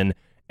round win,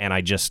 and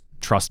I just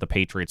trust the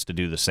Patriots to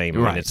do the same.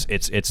 Right. I mean,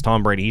 it's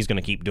Tom Brady. He's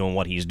going to keep doing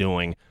what he's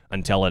doing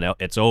until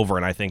it's over,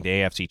 and I think the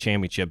AFC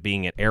Championship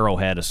being at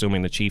Arrowhead,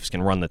 assuming the Chiefs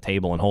can run the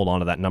table and hold on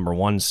to that number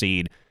 1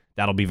 seed,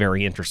 that'll be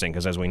very interesting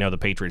because, as we know, the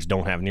Patriots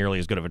don't have nearly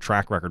as good of a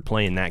track record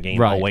playing that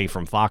game away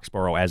from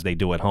Foxborough as they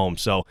do at home.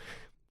 So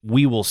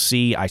we will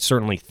see. I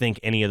certainly think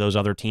any of those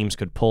other teams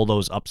could pull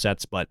those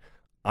upsets, but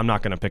I'm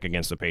not going to pick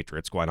against the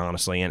Patriots, quite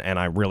honestly, and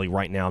I really,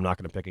 right now, I'm not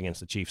going to pick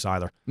against the Chiefs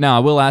either. Now, I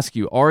will ask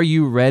you, are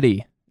you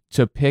ready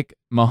to pick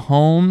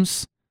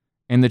Mahomes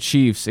and the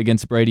Chiefs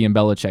against Brady and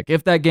Belichick?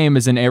 If that game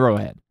is in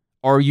Arrowhead,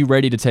 are you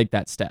ready to take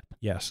that step?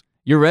 Yes.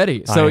 You're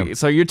ready?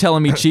 So you're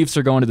telling me Chiefs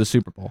are going to the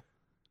Super Bowl?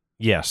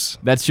 Yes.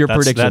 That's your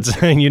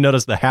prediction? And you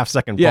notice the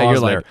half-second pause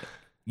you're there. Like,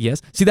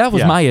 yes. See, that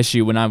was my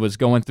issue when I was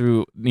going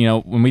through,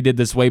 when we did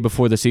this way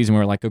before the season, we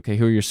were like, okay,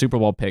 who are your Super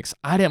Bowl picks?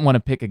 I didn't want to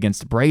pick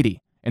against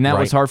Brady, and that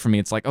was hard for me.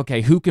 It's like, okay,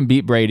 who can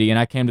beat Brady? And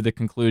I came to the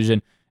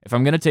conclusion, if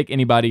I'm going to take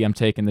anybody, I'm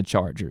taking the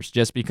Chargers,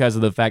 just because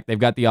of the fact they've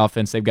got the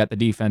offense, they've got the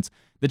defense.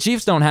 The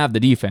Chiefs don't have the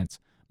defense,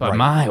 but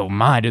my, oh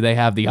my, do they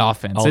have the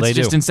offense. It's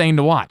just insane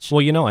to watch. Well,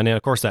 and then,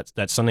 of course,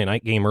 that Sunday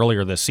night game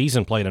earlier this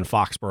season played in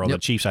Foxborough. The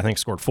Chiefs, I think,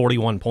 scored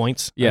 41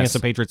 points against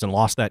the Patriots and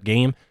lost that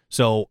game.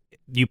 So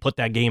you put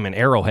that game in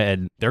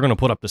Arrowhead, they're going to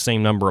put up the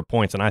same number of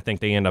points, and I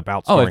think they end up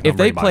outscoring. If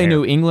they play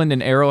New England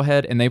in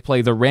Arrowhead and they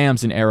play the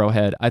Rams in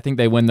Arrowhead, I think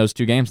they win those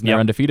 2 games, and they're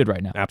undefeated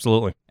right now.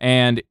 Absolutely.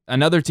 And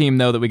another team,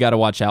 though, that we got to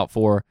watch out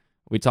for,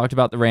 we talked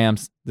about the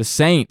Rams. The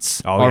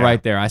Saints are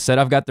right there. I said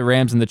I've got the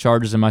Rams and the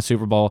Chargers in my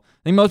Super Bowl.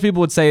 I think most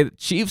people would say the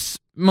Chiefs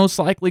most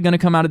likely going to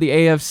come out of the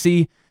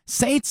AFC.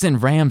 Saints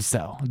and Rams,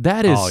 though,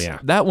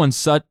 that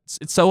one's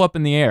it's so up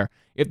in the air.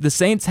 If the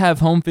Saints have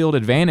home field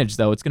advantage,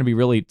 though, it's going to be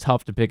really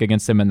tough to pick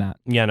against them in that.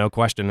 Yeah, no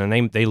question.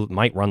 And they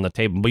might run the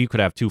table, but you could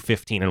have 2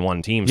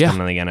 15-1 teams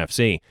coming in the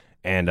NFC.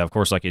 And, of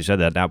course, like you said,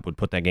 that would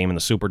put that game in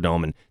the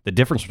Superdome. And the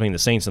difference between the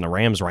Saints and the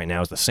Rams right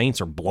now is the Saints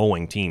are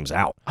blowing teams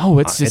out. Oh,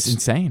 it's just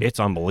insane.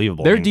 It's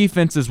unbelievable. Their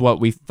defense is what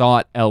we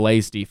thought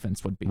LA's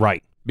defense would be.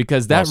 Right.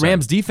 Because that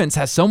Rams defense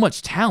has so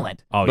much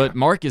talent. But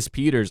Marcus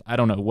Peters, I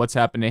don't know what's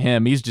happened to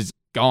him. He's just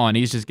gone.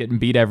 He's just getting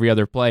beat every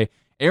other play.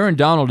 Aaron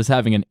Donald is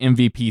having an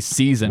MVP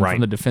season Right.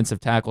 from the defensive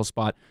tackle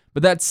spot.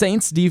 But that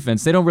Saints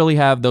defense, they don't really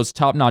have those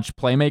top-notch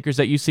playmakers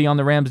that you see on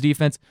the Rams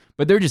defense,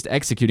 but they're just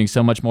executing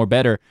so much more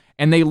better.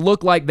 And they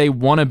look like they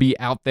want to be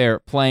out there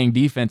playing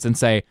defense and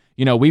say,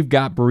 we've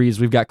got Breeze,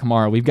 we've got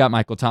Kamara, we've got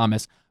Michael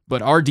Thomas,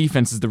 but our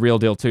defense is the real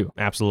deal too.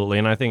 Absolutely,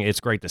 and I think it's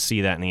great to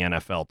see that in the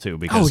NFL too,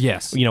 because Oh,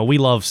 yes. we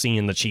love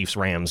seeing the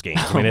Chiefs-Rams games.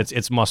 I mean,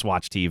 it's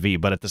must-watch TV,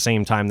 but at the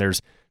same time,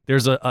 there's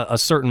a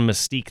certain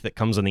mystique that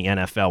comes in the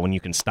NFL when you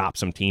can stop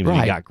some teams. And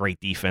Right. you got great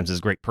defenses,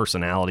 great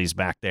personalities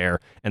back there,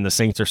 and the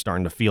Saints are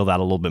starting to feel that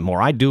a little bit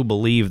more. I do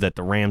believe that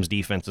the Rams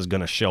defense is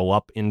going to show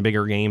up in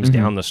bigger games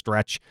down the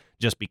stretch,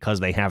 just because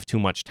they have too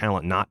much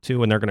talent not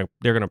to, and they're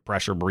gonna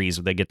pressure Breeze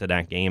if they get to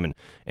that game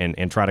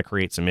and try to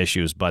create some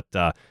issues. But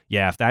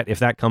if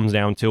that comes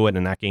down to it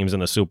and that game's in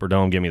the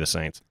Superdome, give me the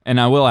Saints. And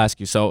I will ask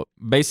you, so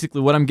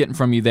basically what I'm getting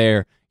from you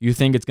there, you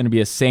think it's going to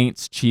be a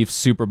Saints-Chiefs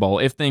Super Bowl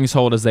if things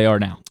hold as they are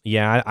now?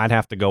 Yeah, I'd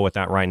have to go with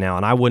that right now.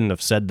 And I wouldn't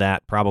have said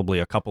that probably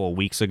a couple of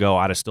weeks ago.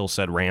 I'd have still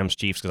said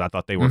Rams-Chiefs because I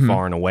thought they were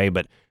far and away.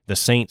 But the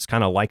Saints,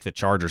 kind of like the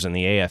Chargers in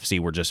the AFC,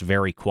 were just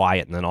very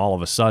quiet. And then all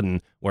of a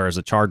sudden, whereas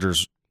the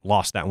Chargers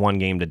lost that one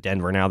game to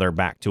Denver, now they're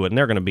back to it. And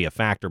they're going to be a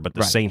factor. But the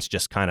Right. Saints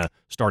just kind of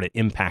started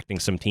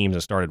impacting some teams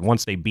and started,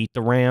 once they beat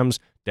the Rams,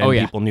 then Oh,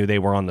 yeah. people knew they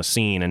were on the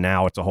scene. And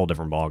now it's a whole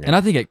different ballgame. And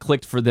I think it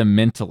clicked for them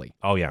mentally.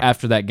 Oh, yeah.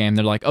 After that game,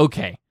 they're like,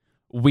 okay,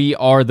 we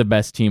are the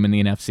best team in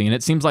the NFC. And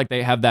it seems like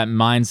they have that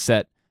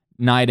mindset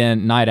night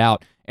in, night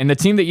out. And the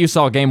team that you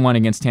saw game 1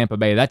 against Tampa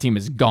Bay, that team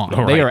is gone.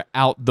 All They right. are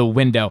out the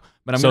window.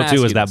 But I'm So, gonna ask too,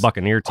 you is that this.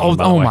 Buccaneer team, Oh,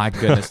 by the way. my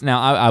goodness.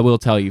 Now, I will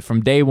tell you,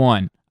 from day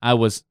one, I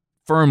was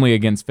firmly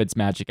against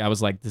Fitzmagic. I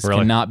was like, this Really?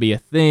 cannot be a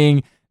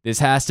thing. This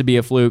has to be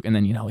a fluke. And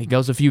then, he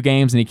goes a few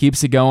games and he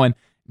keeps it going.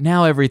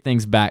 Now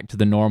everything's back to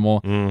the normal.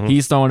 Mhm.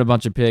 He's throwing a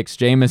bunch of picks.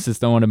 Jameis is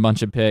throwing a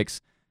bunch of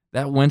picks.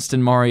 That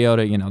Winston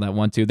Mariota, that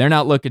 1-2, they're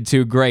not looking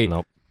too great.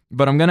 Nope.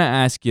 But I'm going to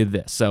ask you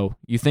this. So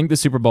you think the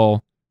Super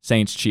Bowl,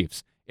 Saints,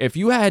 Chiefs. If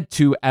you had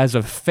to, as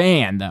a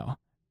fan, though,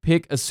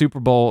 pick a Super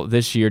Bowl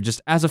this year, just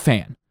as a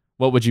fan,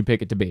 what would you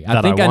pick it to be? I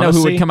That think I I know wanna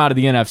who see? would come out of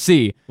the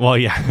NFC, Well,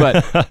 yeah.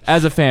 but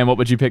as a fan, what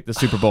would you pick the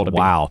Super Bowl to be?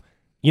 Wow.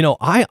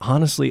 I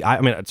honestly, I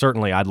mean,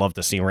 certainly I'd love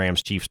to see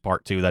Rams Chiefs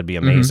Part 2. That'd be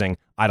amazing.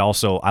 I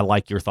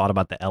like your thought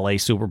about the LA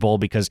Super Bowl,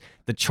 because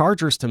the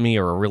Chargers to me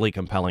are a really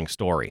compelling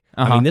story.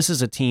 I mean, this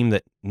is a team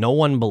that no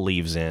one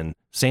believes in.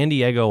 San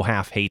Diego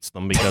half hates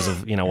them because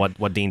of,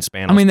 what Dean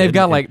Spanos I mean, they've did.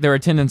 got And- their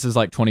attendance is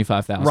like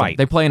 25,000. Right.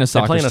 They play in a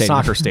soccer They play in stadium.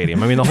 a soccer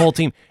stadium. I mean, the whole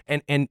team.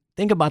 And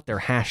think about their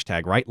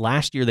hashtag, right?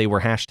 Last year they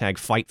were hashtag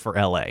Fight for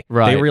LA.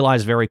 Right. They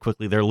realized very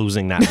quickly they're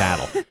losing that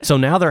battle. So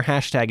now their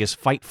hashtag is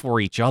Fight for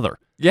each other.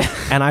 Yeah.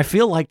 And I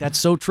feel like that's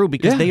so true,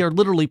 because Yeah. they are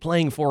literally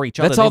playing for each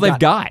other. That's all they've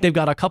got. They've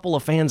got a couple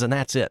of fans, and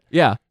that's it.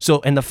 Yeah.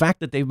 So, and the fact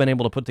that they've been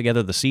able to put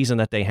together the season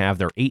that they have,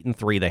 they're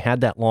 8-3. They had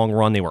that long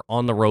run. They were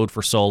on the road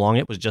for so long.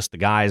 It was just the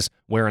guys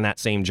wearing that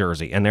same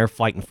jersey, and they're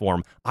fighting for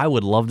them. I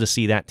would love to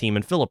see that team.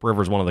 And Phillip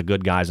Rivers, one of the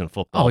good guys in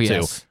football, Oh, too.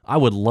 yes. I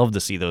would love to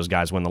see those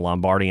guys win the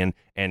Lombardi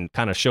and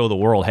kind of show the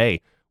world,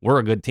 hey, we're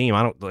a good team.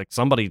 I don't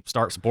somebody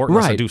start supporting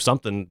us Right. and do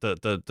something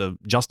to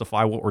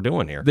justify what we're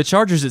doing here. The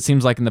Chargers, it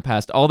seems like in the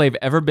past, all they've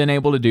ever been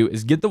able to do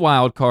is get the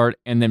wild card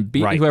and then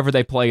beat Right. whoever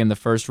they play in the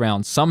first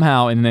round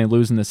somehow, and then they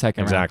lose in the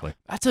second round. Exactly.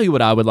 I tell you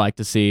what I would like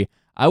to see.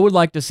 I would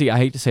like to see, I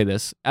hate to say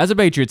this, as a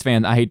Patriots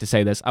fan, I hate to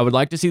say this, I would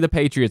like to see the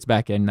Patriots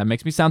back in. That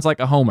makes me sound like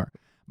a homer.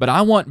 But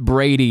I want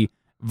Brady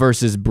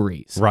versus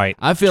Breeze. Right.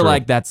 I feel True.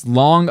 like that's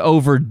long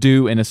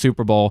overdue in a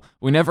Super Bowl.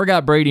 We never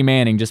got Brady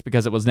Manning just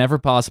because it was never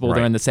possible. Right.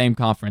 They're in the same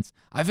conference.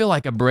 I feel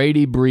like a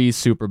Brady Breeze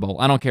Super Bowl.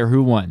 I don't care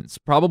who wins.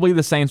 Probably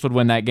the Saints would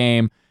win that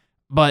game,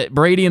 but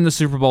Brady in the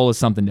Super Bowl is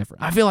something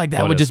different. I feel like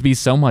that What would is? just be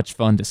so much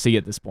fun to see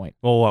at this point.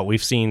 Well,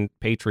 we've seen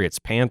Patriots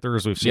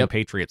Panthers, we've seen Yep.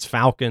 Patriots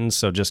Falcons,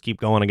 so just keep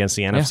going against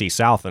the NFC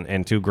South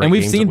and two great And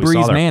we've games seen that we saw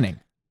Breeze there. Manning.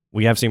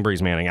 We have seen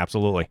Breeze Manning,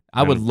 absolutely.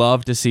 I would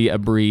love to see a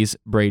Breeze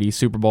Brady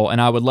Super Bowl, and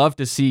I would love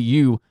to see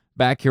you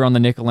back here on the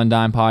Nickel and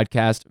Dime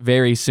podcast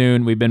very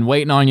soon. We've been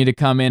waiting on you to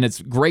come in.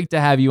 It's great to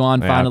have you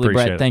on Yeah, I finally,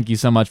 appreciate Brett. it. Thank you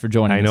so much for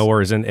joining I us. know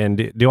worries.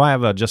 And do I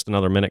have just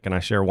another minute? Can I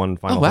share one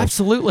final Oh, thing?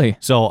 absolutely.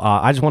 So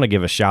I just want to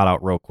give a shout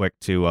out real quick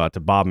to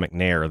Bob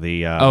McNair, the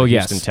Houston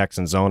yes.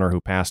 Texans owner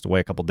who passed away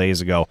a couple days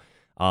ago.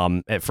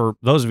 For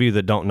those of you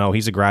that don't know,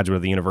 he's a graduate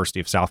of the University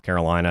of South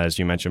Carolina, as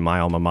you mentioned, my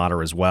alma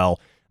mater as well.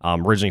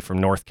 Originally from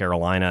North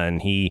Carolina,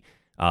 and he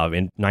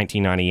in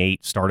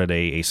 1998 started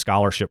a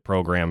scholarship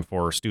program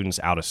for students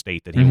out of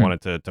state that he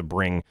wanted to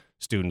bring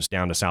students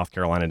down to South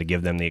Carolina to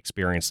give them the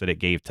experience that it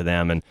gave to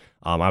them. And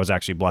I was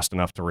actually blessed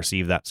enough to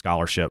receive that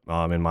scholarship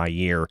in my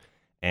year.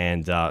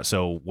 And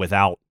so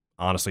without,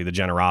 honestly, the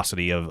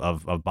generosity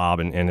of Bob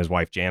and his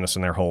wife Janice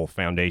and their whole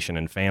foundation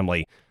and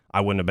family, I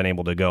wouldn't have been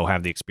able to go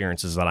have the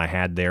experiences that I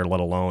had there, let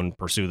alone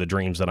pursue the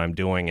dreams that I'm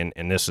doing.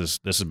 And this has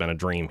been a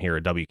dream here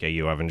at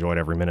WKU. I've enjoyed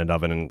every minute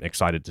of it and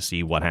excited to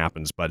see what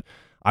happens. But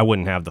I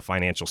wouldn't have the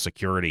financial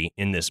security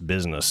in this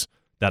business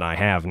that I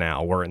have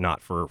now were it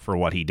not for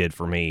what he did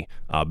for me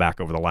back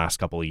over the last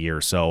couple of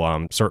years.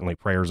 So certainly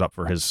prayers up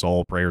for his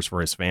soul, prayers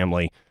for his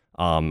family.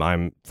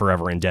 I'm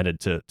forever indebted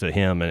to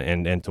him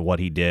and to what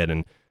he did.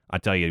 And I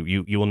tell you,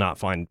 you will not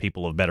find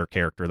people of better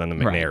character than the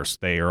McNairs. Right.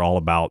 They are all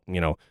about,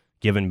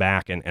 giving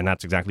back, and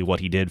that's exactly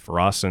what he did for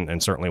us,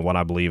 and certainly what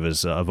I believe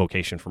is a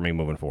vocation for me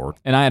moving forward.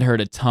 And I had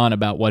heard a ton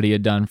about what he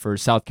had done for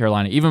South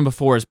Carolina, even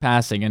before his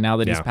passing, and now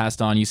that he's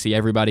passed on, you see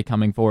everybody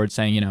coming forward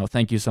saying,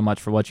 thank you so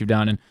much for what you've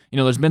done. And,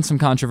 there's been some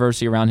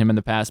controversy around him in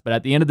the past, but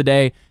at the end of the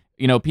day,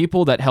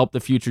 people that help the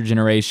future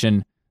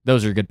generation,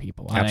 those are good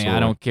people.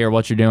 I don't care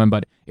what you're doing,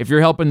 but if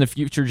you're helping the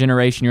future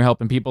generation, you're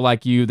helping people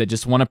like you that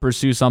just want to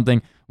pursue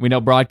something. We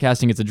know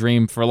broadcasting is a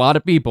dream for a lot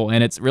of people,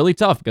 and it's really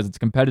tough because it's a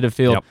competitive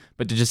field. Yep.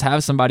 But to just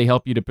have somebody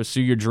help you to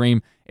pursue your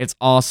dream, it's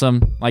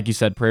awesome. Like you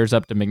said, prayers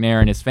up to McNair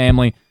and his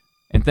family.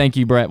 And thank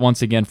you, Brett,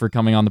 once again for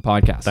coming on the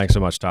podcast. Thanks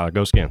so much, Tyler.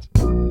 Go Skins.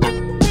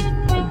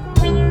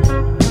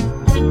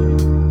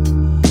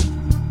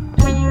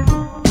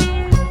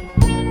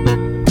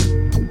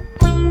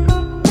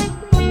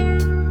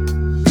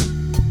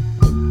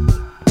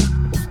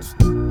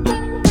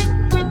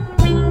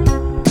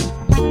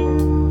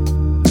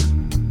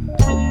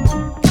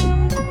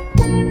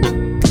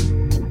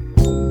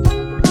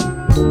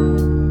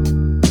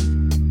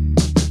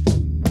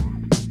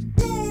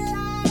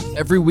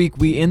 Every week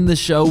we end the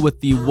show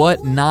with the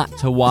What Not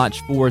to Watch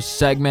For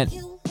segment.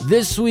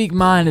 This week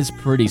mine is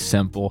pretty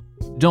simple.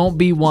 Don't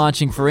be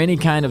watching for any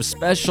kind of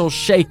special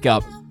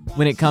shakeup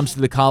when it comes to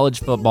the college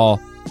football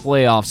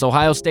playoffs.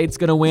 Ohio State's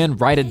going to win,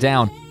 write it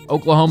down.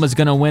 Oklahoma's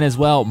going to win as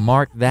well,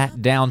 mark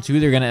that down too.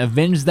 They're going to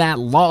avenge that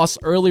loss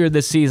earlier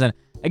this season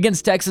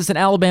against Texas, and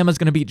Alabama's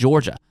going to beat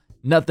Georgia.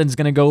 Nothing's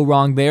going to go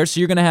wrong there, so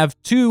you're going to have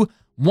 2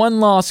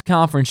 one-loss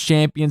conference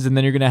champions, and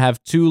then you're going to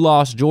have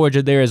 2-loss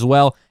Georgia there as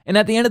well. And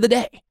at the end of the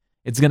day,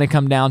 it's going to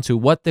come down to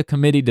what the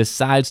committee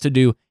decides to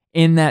do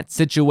in that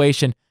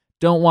situation.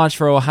 Don't watch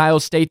for Ohio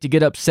State to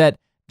get upset.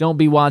 Don't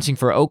be watching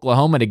for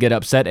Oklahoma to get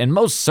upset. And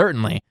most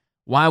certainly,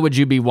 why would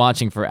you be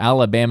watching for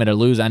Alabama to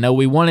lose? I know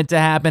we want it to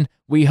happen.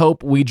 We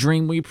hope, we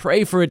dream, we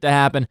pray for it to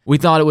happen. We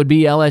thought it would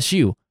be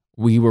LSU.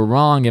 We were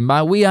wrong. And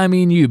by we, I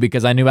mean you,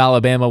 because I knew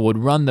Alabama would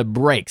run the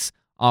brakes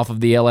off of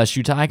the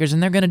LSU Tigers,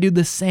 and they're going to do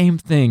the same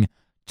thing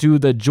to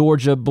the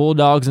Georgia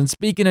Bulldogs. And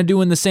speaking of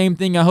doing the same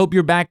thing, I hope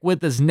you're back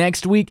with us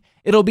next week.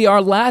 It'll be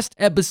our last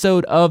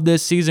episode of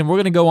this season. We're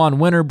going to go on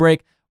winter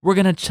break. We're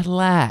going to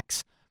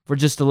chillax for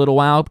just a little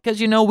while because,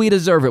 we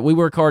deserve it. We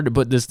work hard to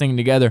put this thing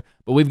together,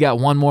 but we've got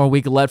one more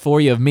week left for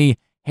you of me,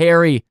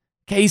 Harry,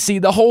 Casey,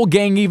 the whole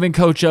gang, even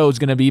Coach O is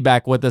going to be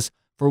back with us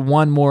for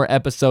one more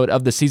episode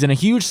of the season. A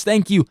huge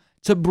thank you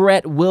to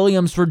Brett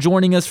Williams for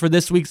joining us for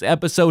this week's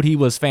episode. He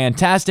was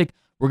fantastic.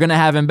 We're going to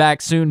have him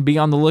back soon. Be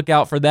on the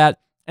lookout for that.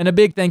 And a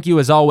big thank you,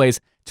 as always,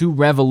 to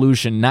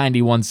Revolution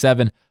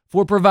 91.7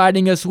 for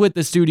providing us with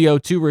the studio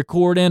to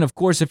record in. Of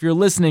course, if you're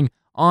listening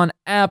on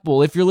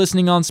Apple, if you're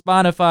listening on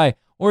Spotify,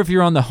 or if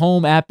you're on the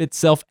home app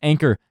itself,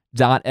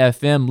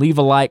 Anchor.fm, leave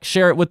a like,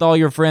 share it with all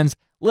your friends.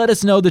 Let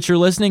us know that you're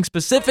listening.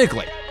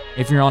 Specifically,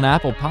 if you're on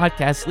Apple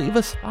Podcasts, leave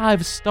us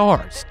 5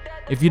 stars.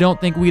 If you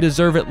don't think we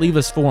deserve it, leave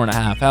us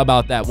 4.5. How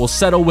about that? We'll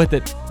settle with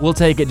it. We'll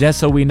take it just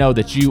so we know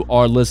that you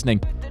are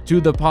listening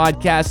to the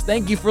podcast.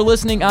 Thank you for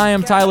listening. I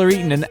am Tyler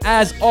Eaton, and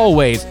as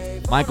always,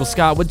 Michael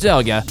Scott would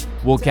tell ya,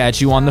 we'll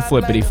catch you on the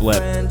flippity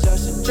flip.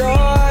 Just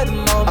enjoy the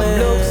moment. I'm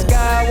Luke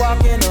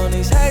Skywalking on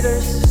these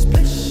haters.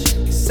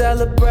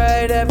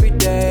 Celebrate every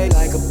day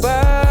like a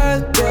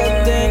birthday.